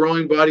that a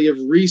growing body of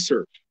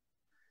research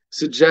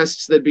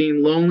suggests that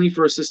being lonely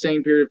for a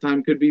sustained period of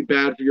time could be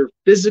bad for your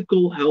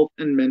physical health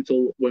and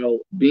mental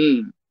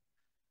well-being.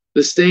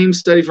 The same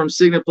study from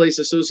Cigna placed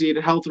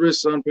associated health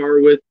risks on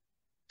par with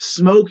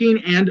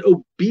smoking and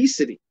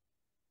obesity.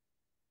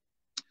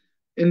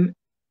 In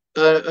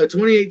a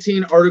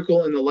 2018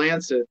 article in the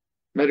Lancet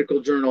Medical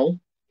Journal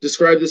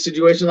described the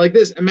situation like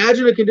this.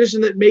 Imagine a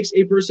condition that makes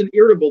a person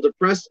irritable,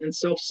 depressed, and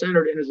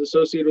self-centered and is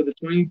associated with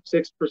a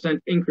 26%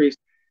 increase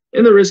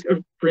in the risk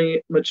of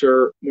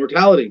premature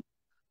mortality.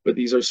 But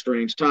these are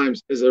strange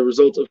times. As a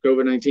result of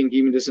COVID-19,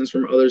 keeping distance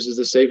from others is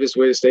the safest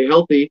way to stay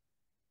healthy.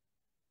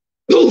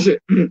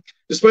 Bullshit.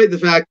 Despite the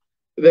fact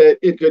that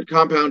it could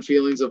compound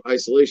feelings of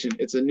isolation,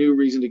 it's a new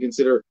reason to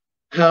consider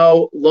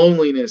how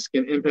loneliness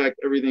can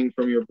impact everything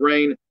from your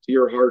brain to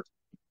your heart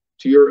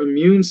to your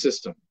immune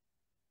system.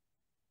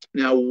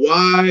 Now,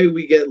 why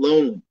we get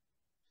lonely.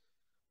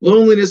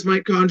 Loneliness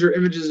might conjure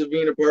images of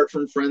being apart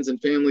from friends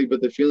and family,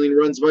 but the feeling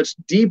runs much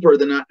deeper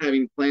than not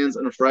having plans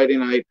on a Friday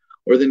night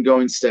or than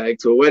going stag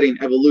to a wedding.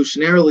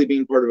 Evolutionarily,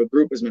 being part of a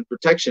group has meant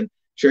protection,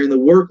 sharing the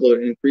workload,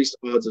 and increased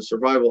odds of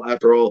survival.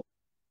 After all,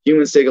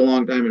 humans take a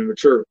long time to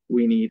mature.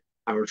 We need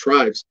our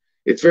tribes.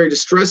 It's very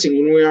distressing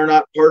when we are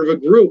not part of a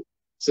group,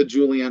 said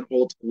Julianne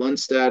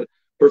Holt-Lundstad,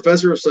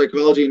 professor of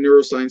psychology and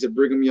neuroscience at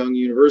Brigham Young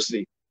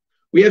University.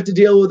 We have to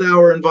deal with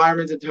our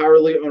environment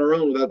entirely on our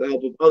own without the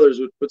help of others,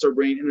 which puts our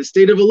brain in a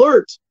state of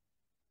alert.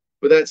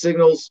 But that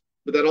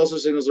also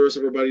signals the rest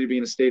of our body to be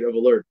in a state of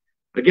alert.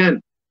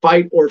 Again,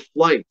 fight or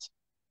flight.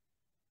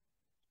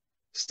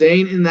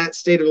 Staying in that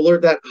state of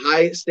alert, that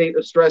high state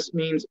of stress,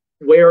 means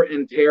wear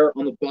and tear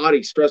on the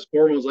body. Stress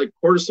hormones like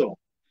cortisol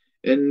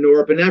and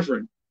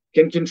norepinephrine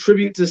can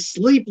contribute to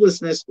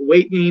sleeplessness,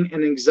 weight gain,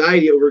 and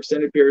anxiety over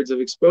extended periods of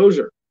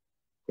exposure,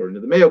 according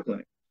to the Mayo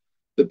Clinic.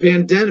 The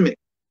pandemic,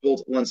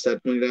 Holt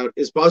Lundstad pointed out,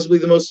 is possibly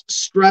the most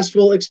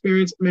stressful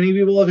experience many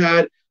people have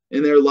had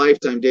in their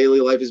lifetime. Daily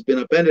life has been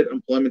upended.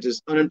 Unemployment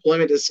has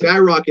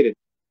skyrocketed,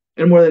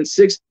 and more than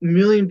 6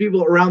 million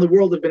people around the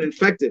world have been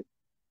infected.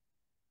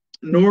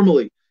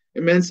 Normally,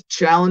 immense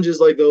challenges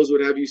like those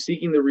would have you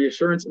seeking the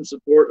reassurance and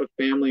support of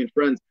family and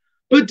friends.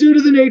 But due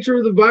to the nature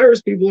of the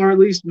virus, people are at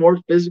least more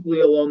physically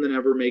alone than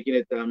ever, making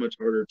it that much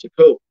harder to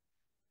cope.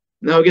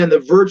 Now, again, the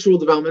virtual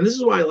development, this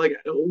is why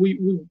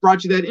we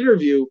brought you that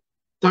interview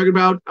talking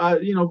about,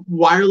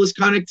 wireless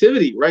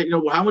connectivity, right?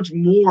 How much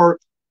more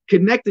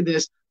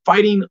connectedness,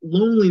 fighting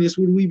loneliness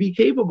would we be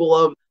capable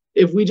of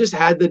if we just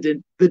had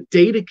the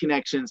data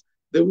connections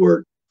that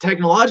we're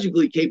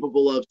technologically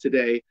capable of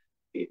today?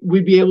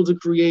 We'd be able to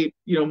create,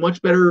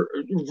 much better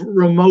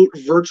remote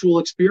virtual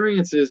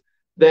experiences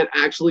that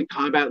actually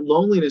combat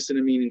loneliness in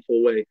a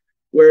meaningful way.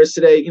 Whereas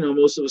today,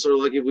 most of us are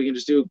lucky if we can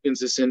just do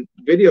consistent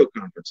video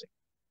conferencing.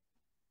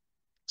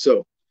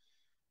 So,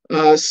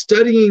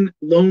 studying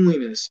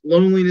loneliness.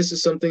 Loneliness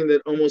is something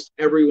that almost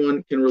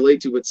everyone can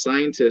relate to, but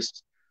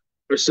scientists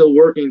are still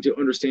working to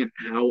understand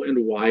how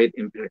and why it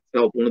impacts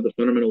health. One of the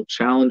fundamental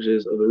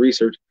challenges of the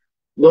research,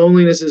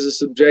 loneliness is a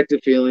subjective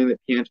feeling that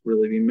can't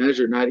really be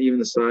measured. Not even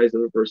the size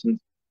of a person's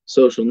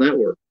social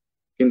network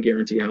can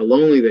guarantee how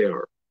lonely they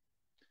are.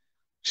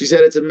 She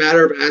said it's a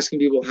matter of asking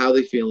people how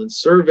they feel in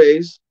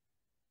surveys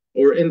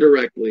or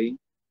indirectly.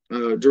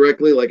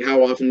 Directly, like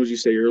how often would you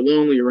say you're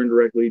lonely, or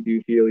indirectly, do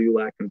you feel you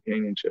lack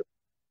companionship?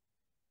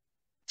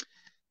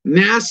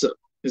 NASA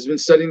has been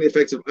studying the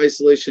effects of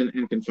isolation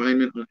and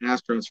confinement on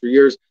astronauts for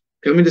years,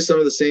 coming to some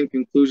of the same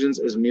conclusions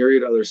as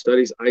myriad other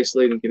studies.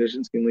 Isolating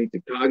conditions can lead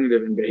to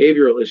cognitive and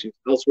behavioral issues.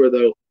 Elsewhere,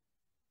 though,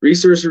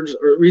 researchers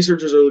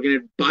are looking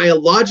at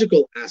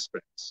biological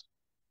aspects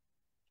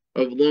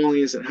of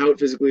loneliness and how it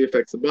physically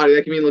affects the body.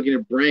 That can mean looking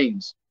at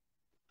brains.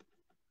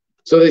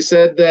 So they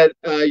said that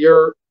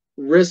your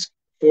risk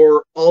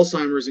for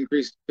Alzheimer's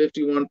increased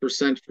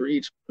 51% for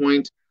each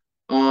point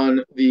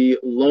on the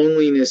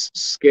loneliness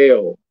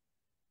scale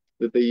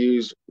that they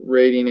used,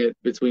 rating it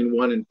between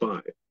 1 and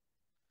 5.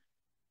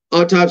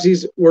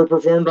 Autopsies were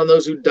performed on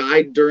those who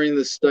died during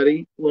the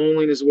study.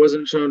 Loneliness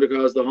wasn't shown to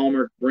cause the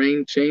hallmark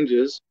brain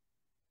changes,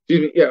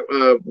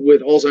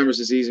 with Alzheimer's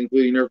disease,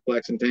 including nerve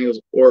plaques and tangles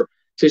or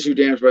tissue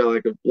damage by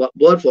lack of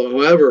blood flow.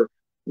 However,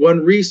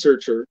 one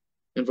researcher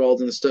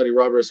involved in the study,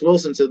 Robert S.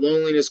 Wilson, said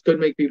loneliness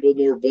could make people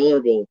more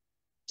vulnerable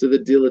to the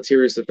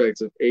deleterious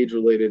effects of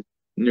age-related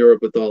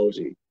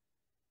neuropathology.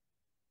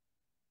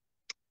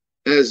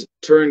 As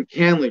Turin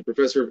Canley,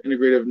 professor of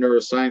integrative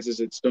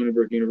neurosciences at Stony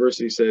Brook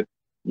University, said,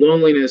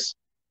 loneliness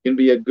can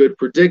be a good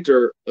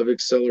predictor of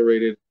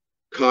accelerated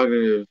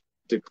cognitive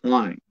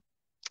decline.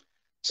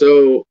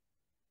 So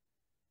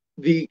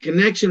the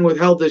connection with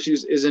health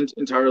issues isn't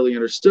entirely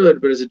understood,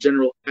 but as a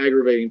general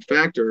aggravating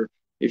factor,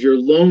 if you're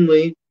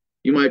lonely,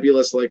 you might be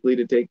less likely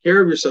to take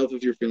care of yourself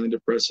if you're feeling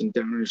depressed and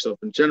down on yourself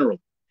in general.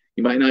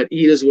 You might not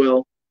eat as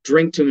well,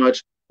 drink too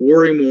much,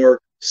 worry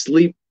more,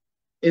 sleep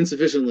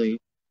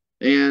insufficiently,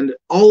 and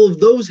all of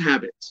those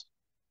habits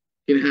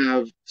can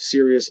have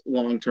serious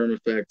long-term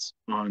effects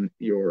on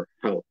your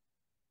health.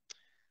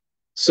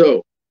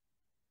 So,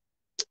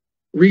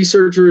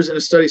 researchers in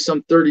a study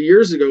some 30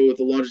 years ago with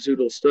a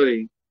longitudinal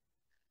study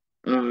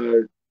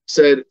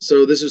said,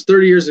 so this was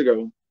 30 years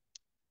ago,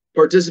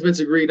 participants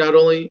agreed not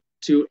only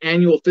to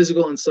annual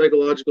physical and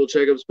psychological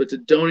checkups, but to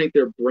donate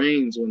their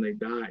brains when they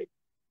died.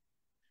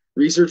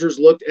 Researchers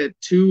looked at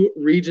 2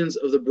 regions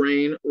of the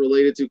brain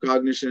related to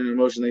cognition and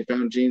emotion. They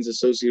found genes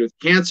associated with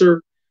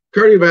cancer,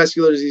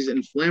 cardiovascular disease, and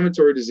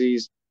inflammatory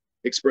disease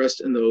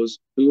expressed in those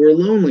who were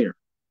lonelier.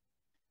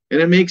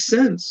 And it makes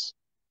sense,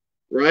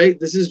 right?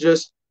 This is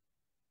just,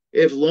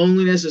 if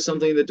loneliness is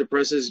something that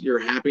depresses your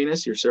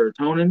happiness, your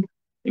serotonin,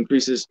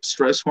 increases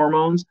stress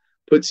hormones,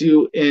 puts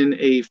you in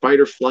a fight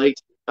or flight,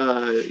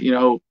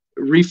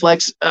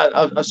 reflex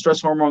of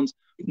stress hormones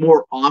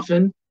more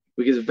often,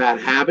 because of bad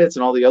habits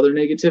and all the other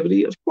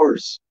negativity, of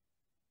course,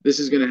 this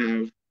is going to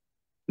have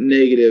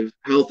negative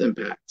health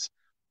impacts.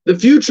 The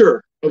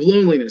future of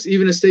loneliness,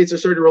 even as states are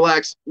starting to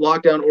relax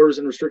lockdown orders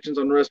and restrictions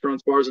on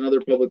restaurants, bars, and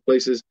other public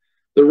places,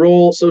 the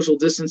role social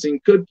distancing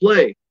could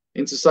play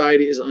in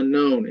society is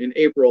unknown. In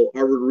April,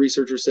 Harvard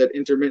researchers said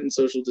intermittent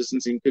social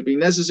distancing could be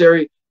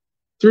necessary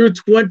through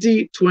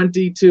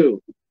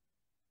 2022.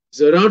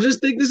 So don't just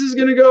think this is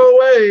going to go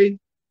away.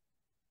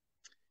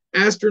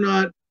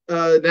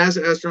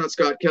 NASA astronaut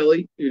Scott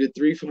Kelly, who did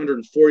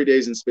 340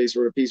 days in space,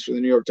 wrote a piece for the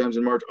New York Times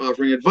in March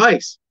offering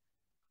advice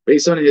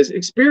based on his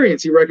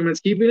experience. He recommends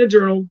keeping a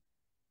journal,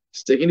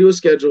 sticking to a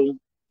schedule,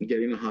 and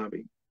getting a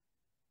hobby.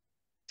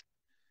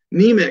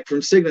 Nemec from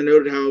Cigna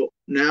noted how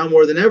now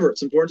more than ever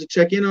it's important to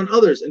check in on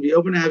others and be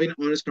open to having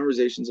honest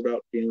conversations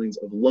about feelings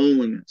of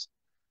loneliness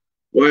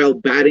while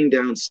batting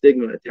down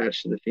stigma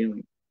attached to the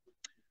feeling.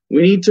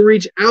 We need to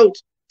reach out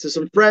to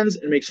some friends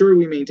and make sure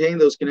we maintain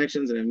those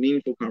connections and have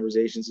meaningful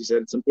conversations. He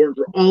said it's important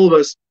for all of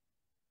us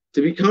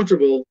to be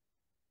comfortable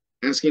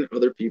asking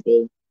other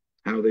people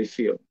how they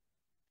feel.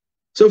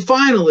 So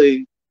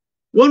finally,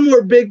 one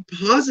more big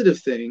positive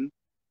thing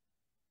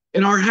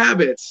in our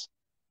habits,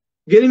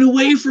 getting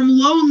away from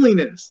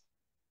loneliness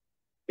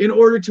in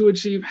order to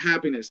achieve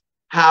happiness.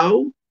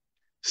 How?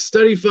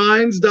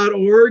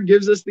 Studyfinds.org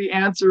gives us the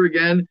answer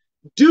again.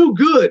 Do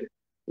good,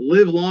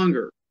 live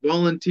longer.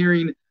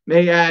 Volunteering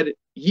may add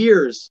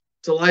years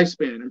to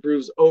lifespan,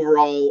 improves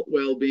overall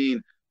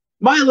well-being.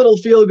 My little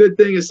feel-good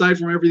thing, aside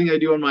from everything I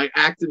do in my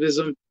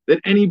activism that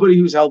anybody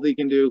who's healthy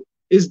can do,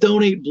 is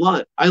donate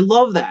blood. I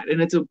love that.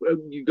 And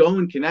you go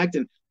and connect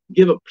and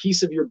give a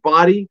piece of your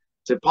body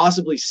to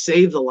possibly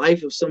save the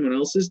life of someone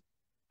else's.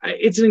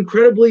 It's an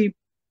incredibly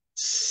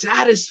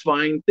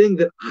satisfying thing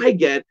that I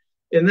get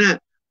in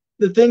that.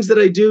 The things that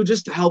I do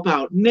just to help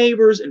out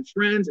neighbors and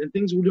friends and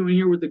things we're doing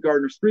here with the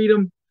Garden of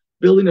Freedom,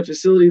 building a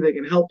facility that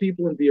can help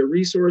people and be a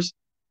resource.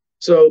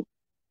 So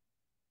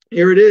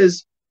here it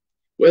is,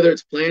 whether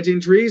it's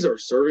planting trees or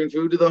serving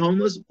food to the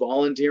homeless,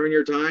 volunteering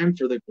your time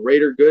for the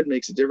greater good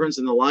makes a difference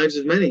in the lives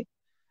of many.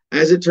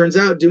 As it turns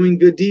out, doing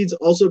good deeds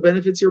also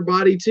benefits your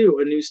body too.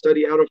 A new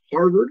study out of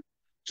Harvard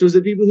shows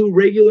that people who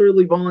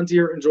regularly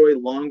volunteer enjoy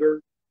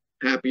longer,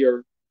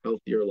 happier,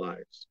 healthier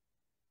lives.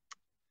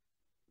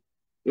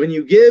 When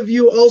you give,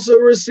 you also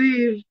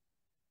receive.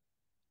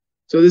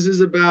 So this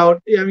is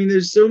about,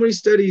 there's so many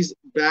studies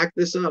back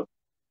this up.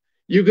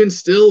 You can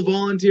still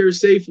volunteer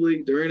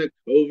safely during a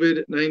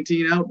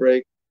COVID-19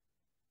 outbreak.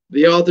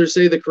 The authors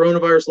say the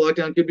coronavirus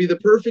lockdown could be the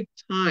perfect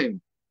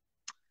time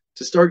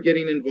to start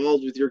getting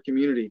involved with your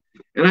community.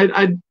 And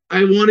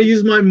I want to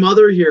use my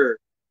mother here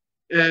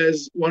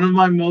as one of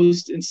my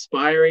most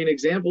inspiring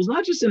examples,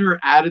 not just in her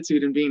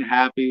attitude and being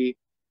happy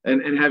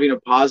and having a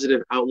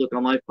positive outlook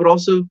on life, but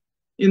also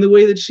in the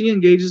way that she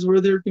engages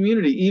with her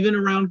community, even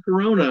around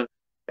Corona.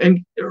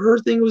 And her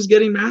thing was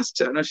getting masks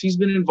out. Now she's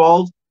been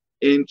involved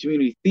in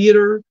community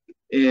theater,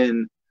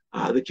 in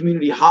the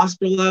community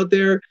hospital out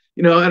there,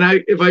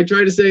 and if I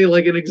try to say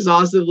like an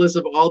exhaustive list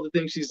of all the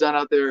things she's done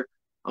out there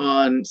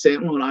on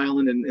San Juan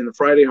Island and in the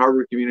Friday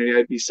Harbor community,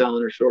 I'd be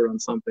selling her short on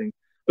something.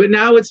 But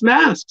now it's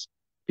masks.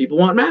 People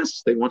want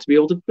masks. They want to be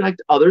able to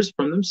protect others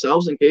from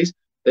themselves in case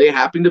they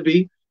happen to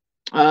be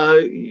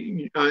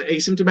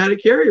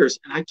asymptomatic carriers.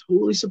 And I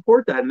totally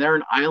support that. And they're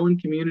an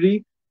island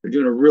community. They're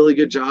doing a really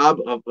good job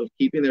of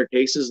keeping their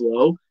cases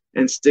low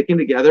and sticking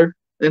together.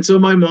 And so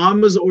my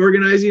mom was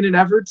organizing an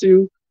effort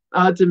to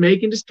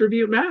make and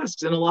distribute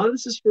masks. And a lot of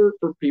this is for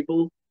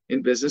people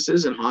in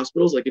businesses and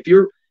hospitals. Like if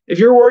you're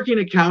working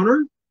a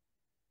counter,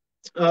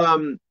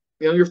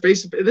 your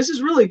face, this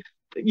is really,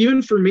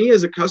 even for me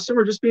as a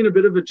customer, just being a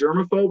bit of a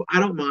germaphobe, I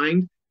don't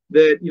mind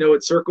that,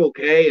 at Circle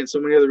K and so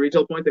many other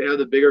retail points, they have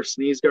the bigger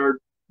sneeze guard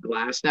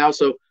glass now.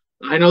 So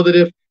I know that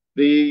if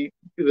the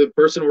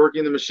person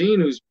working the machine,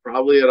 who's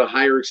probably at a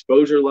higher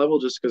exposure level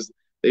just because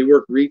they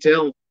work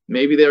retail,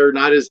 maybe they're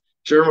not as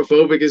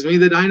germophobic as me,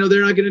 that I know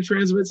they're not going to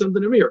transmit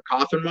something to me or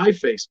cough in my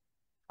face.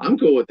 I'm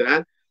cool with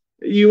that.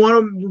 You want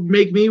to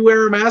make me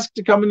wear a mask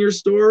to come in your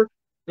store?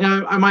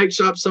 Yeah, I might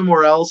shop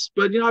somewhere else,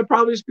 but I'd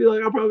probably just be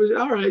like,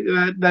 all right,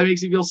 that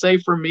makes you feel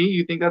safe for me.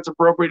 You think that's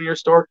appropriate in your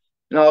store,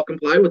 and I'll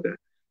comply with that.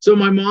 So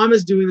my mom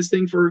is doing this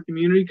thing for her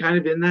community, kind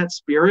of in that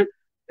spirit,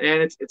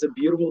 and it's a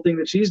beautiful thing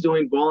that she's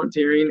doing,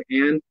 volunteering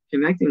and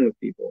connecting with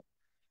people.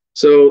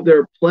 So there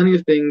are plenty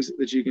of things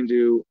that you can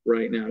do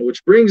right now,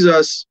 which brings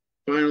us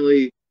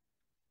finally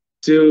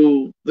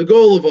to the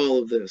goal of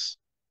all of this.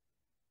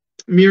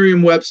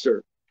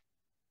 Merriam-Webster,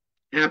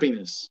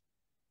 happiness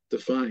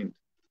defined: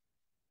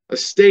 a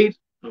state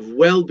of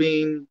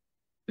well-being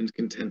and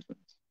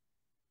contentment,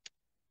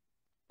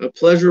 a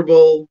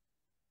pleasurable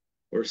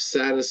or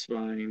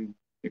satisfying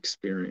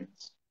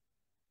experience.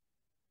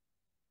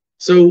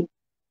 So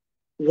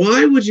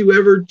why would you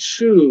ever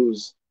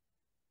choose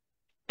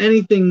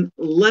anything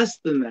less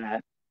than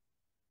that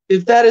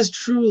if that is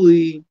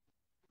truly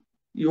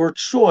your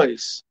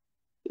choice,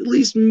 at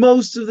least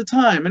most of the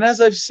time? And as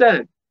I've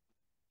said,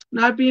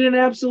 not being an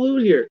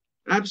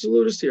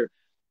absolutist here,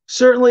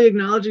 certainly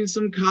acknowledging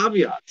some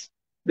caveats.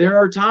 There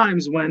are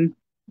times when,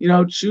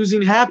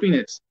 choosing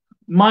happiness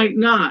might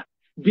not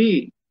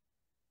be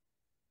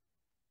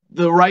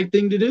the right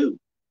thing to do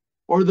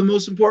or the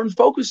most important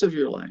focus of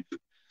your life.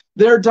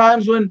 There are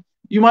times when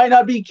you might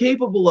not be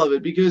capable of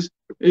it because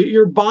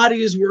your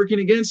body is working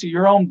against you.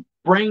 Your own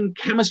brain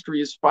chemistry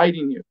is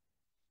fighting you.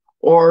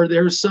 Or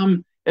there's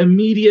some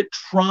immediate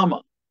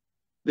trauma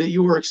that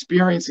you are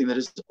experiencing that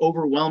is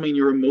overwhelming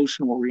your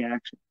emotional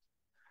reaction.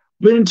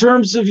 But in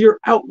terms of your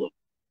outlook,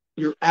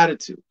 your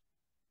attitude,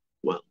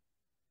 well,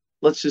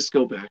 let's just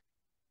go back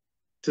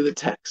to the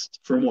text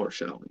for more,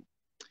 shall we?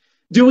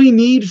 Do we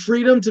need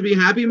freedom to be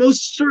happy?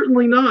 Most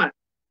certainly not.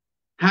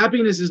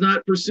 Happiness is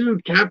not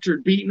pursued,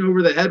 captured, beaten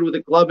over the head with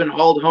a club and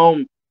hauled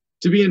home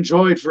to be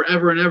enjoyed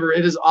forever and ever.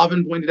 It is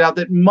often pointed out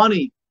that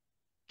money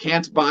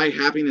can't buy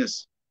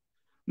happiness.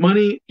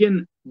 Money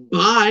can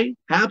buy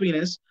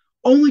happiness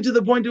only to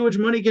the point to which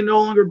money can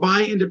no longer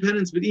buy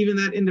independence, but even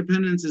that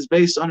independence is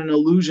based on an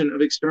illusion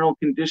of external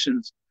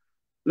conditions.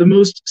 The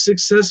most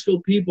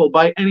successful people,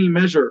 by any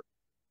measure,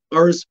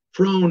 are as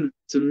prone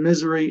to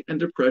misery and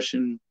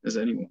depression as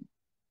anyone.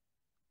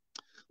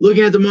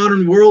 Looking at the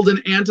modern world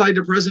and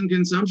antidepressant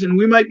consumption,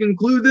 we might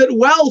conclude that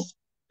wealth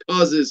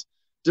causes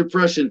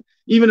depression.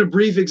 Even a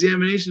brief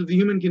examination of the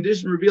human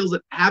condition reveals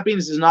that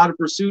happiness is not a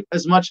pursuit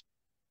as much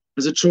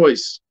as a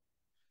choice.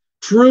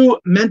 True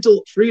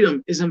mental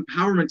freedom is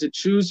empowerment to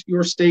choose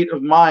your state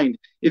of mind.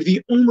 If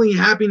the only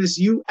happiness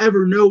you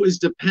ever know is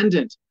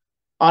dependent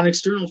on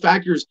external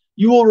factors,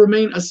 you will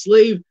remain a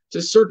slave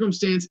to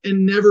circumstance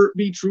and never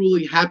be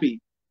truly happy.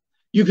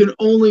 You can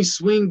only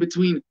swing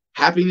between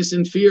happiness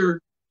and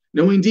fear,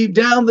 knowing deep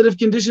down that if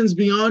conditions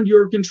beyond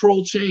your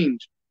control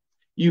change,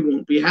 you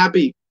won't be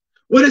happy.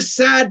 What a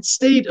sad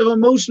state of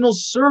emotional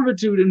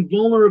servitude and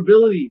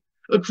vulnerability.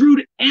 A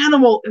crude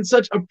animal in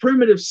such a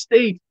primitive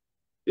state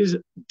is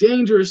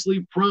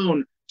dangerously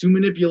prone to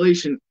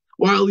manipulation,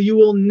 while you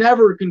will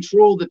never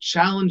control the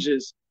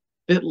challenges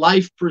that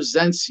life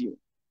presents you.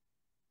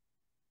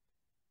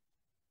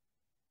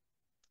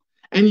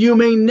 And you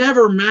may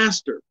never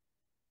master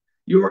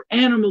your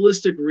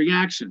animalistic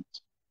reactions.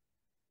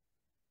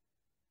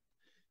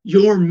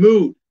 Your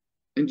mood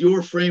and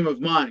your frame of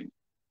mind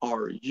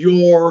are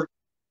your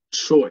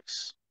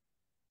choice.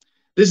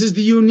 This is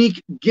the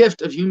unique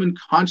gift of human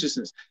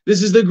consciousness.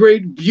 This is the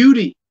great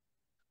beauty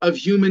of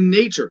human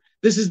nature.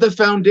 This is the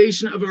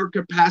foundation of our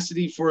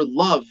capacity for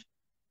love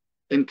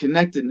and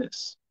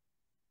connectedness,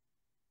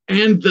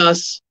 and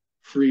thus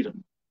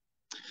freedom.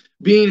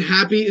 Being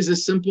happy is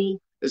as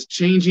simple as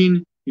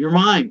changing your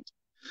mind.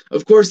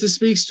 Of course, this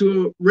speaks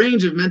to a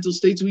range of mental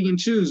states we can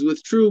choose.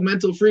 With true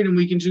mental freedom,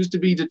 we can choose to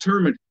be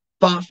determined,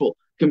 thoughtful,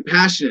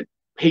 compassionate,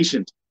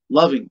 patient,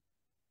 loving.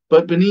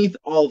 But beneath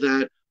all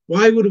that,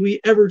 why would we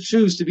ever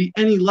choose to be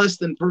any less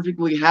than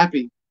perfectly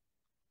happy,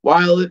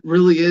 while it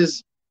really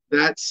is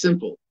that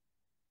simple?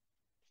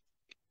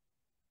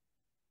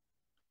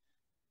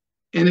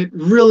 And it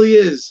really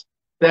is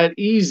that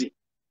easy.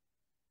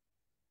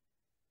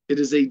 It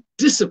is a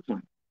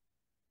discipline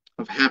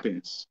of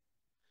happiness.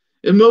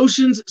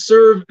 Emotions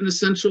serve an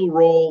essential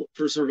role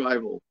for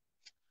survival.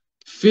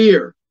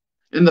 Fear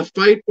and the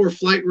fight or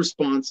flight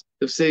response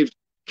have saved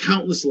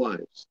countless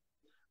lives.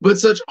 But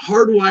such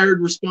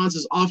hardwired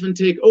responses often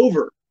take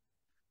over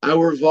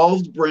our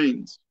evolved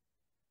brains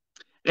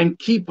and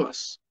keep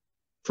us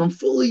from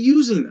fully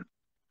using them.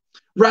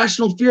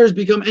 Rational fears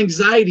become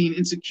anxiety and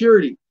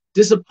insecurity.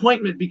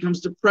 Disappointment becomes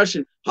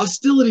depression.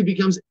 Hostility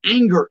becomes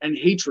anger and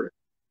hatred.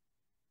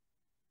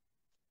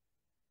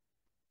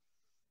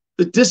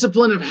 The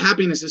discipline of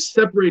happiness is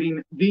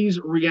separating these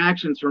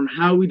reactions from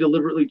how we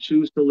deliberately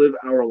choose to live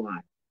our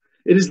lives.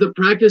 It is the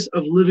practice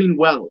of living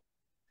well.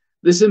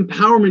 This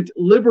empowerment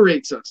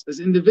liberates us as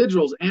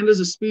individuals and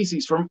as a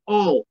species from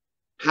all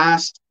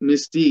past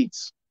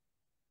misdeeds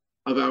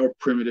of our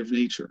primitive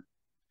nature.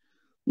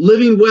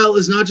 Living well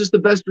is not just the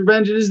best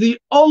revenge, it is the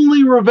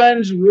only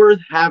revenge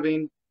worth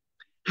having.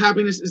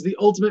 Happiness is the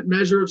ultimate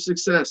measure of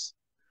success.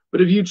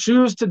 But if you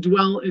choose to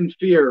dwell in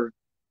fear,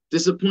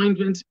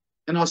 disappointment,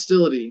 and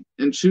hostility,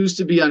 and choose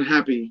to be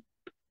unhappy,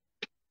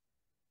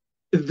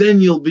 then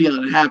you'll be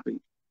unhappy.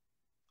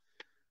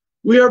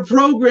 We are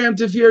programmed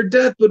to fear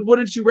death, but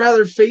wouldn't you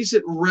rather face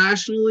it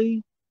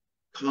rationally,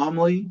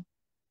 calmly,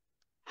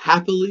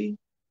 happily?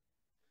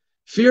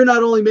 Fear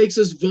not only makes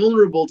us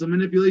vulnerable to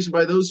manipulation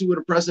by those who would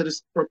oppress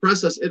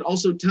us, it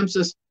also tempts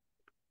us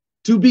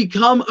to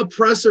become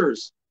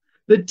oppressors.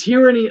 The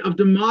tyranny of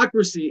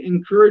democracy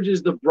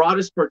encourages the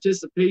broadest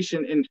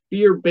participation in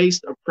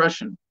fear-based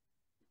oppression.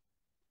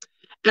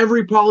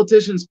 Every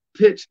politician's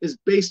pitch is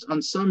based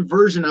on some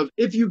version of,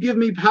 if you give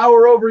me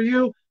power over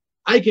you,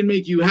 I can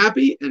make you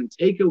happy and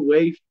take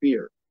away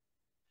fear.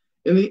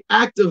 In the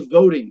act of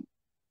voting,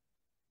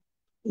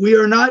 we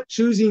are not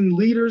choosing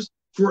leaders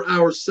for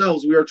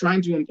ourselves. We are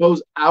trying to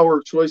impose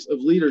our choice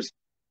of leaders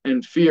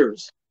and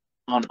fears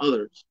on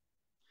others.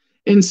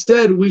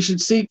 Instead, we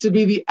should seek to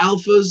be the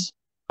alphas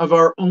of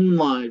our own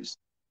lives.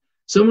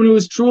 Someone who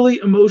is truly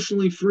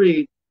emotionally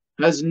free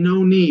has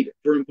no need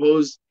for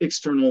imposed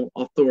external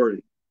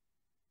authority.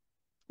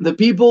 The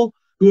people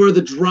who are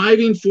the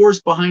driving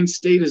force behind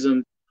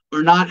statism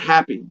are not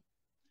happy,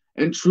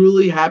 and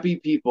truly happy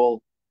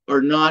people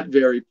are not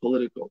very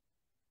political.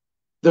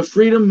 The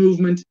freedom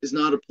movement is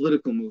not a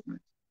political movement.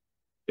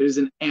 It is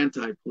an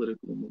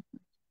anti-political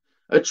movement.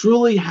 A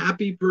truly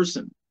happy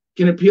person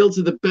can appeal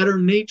to the better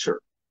nature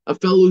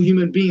of fellow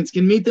human beings,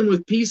 can meet them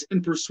with peace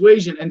and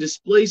persuasion, and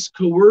displace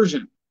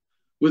coercion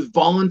with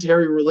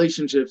voluntary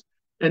relationships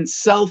and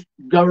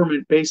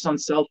self-government based on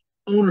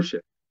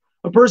self-ownership.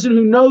 A person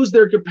who knows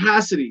their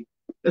capacity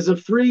as a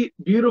free,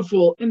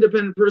 beautiful,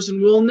 independent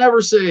person will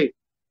never say,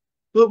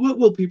 but what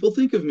will people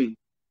think of me?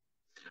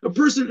 A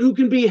person who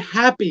can be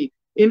happy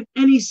in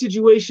any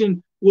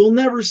situation will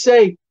never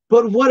say,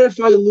 but what if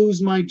I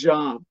lose my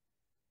job?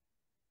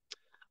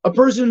 A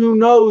person who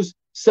knows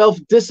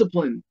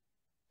self-discipline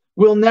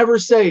will never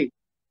say,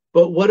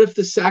 but what if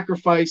the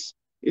sacrifice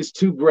is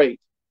too great?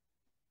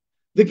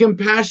 The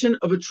compassion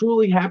of a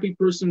truly happy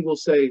person will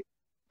say,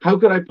 how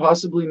could I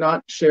possibly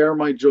not share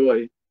my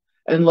joy?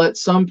 and let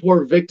some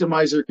poor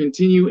victimizer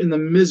continue in the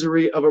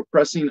misery of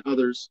oppressing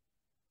others.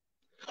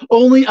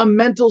 Only a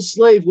mental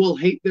slave will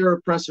hate their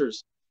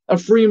oppressors. A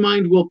free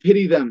mind will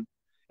pity them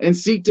and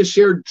seek to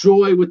share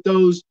joy with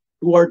those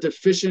who are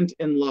deficient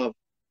in love.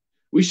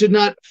 We should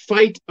not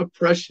fight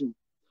oppression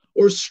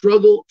or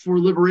struggle for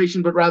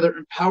liberation, but rather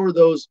empower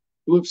those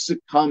who have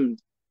succumbed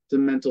to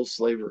mental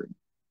slavery.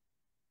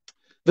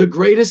 The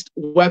greatest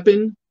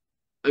weapon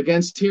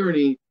against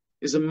tyranny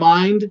is a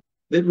mind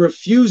that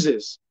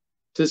refuses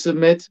to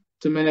submit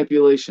to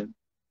manipulation.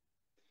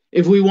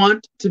 If we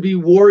want to be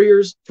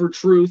warriors for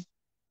truth,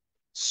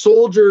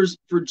 soldiers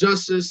for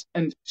justice,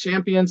 and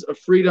champions of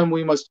freedom,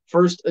 we must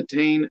first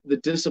attain the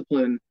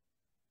discipline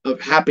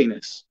of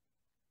happiness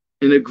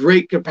and a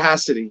great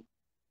capacity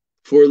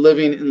for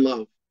living in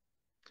love.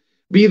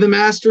 Be the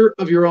master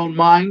of your own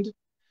mind.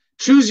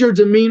 Choose your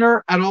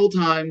demeanor at all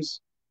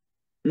times.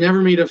 Never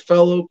meet a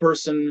fellow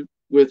person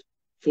with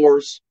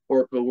force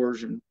or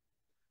coercion.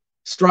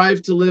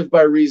 Strive to live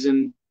by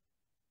reason.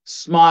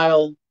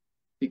 Smile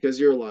because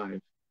you're alive.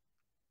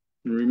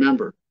 And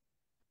remember,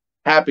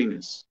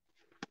 happiness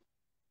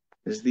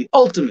is the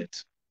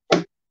ultimate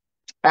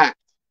act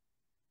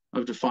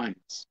of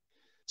defiance.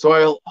 So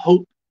I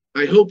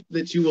hope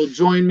that you will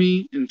join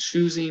me in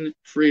choosing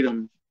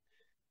freedom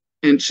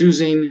and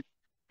choosing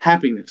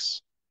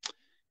happiness.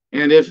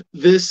 And if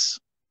this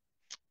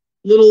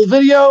little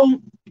video,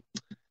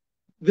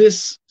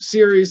 this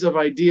series of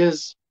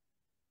ideas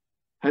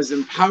has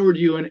empowered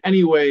you in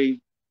any way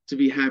to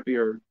be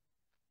happier,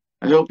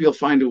 I hope you'll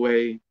find a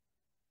way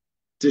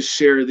to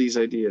share these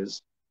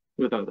ideas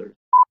with others.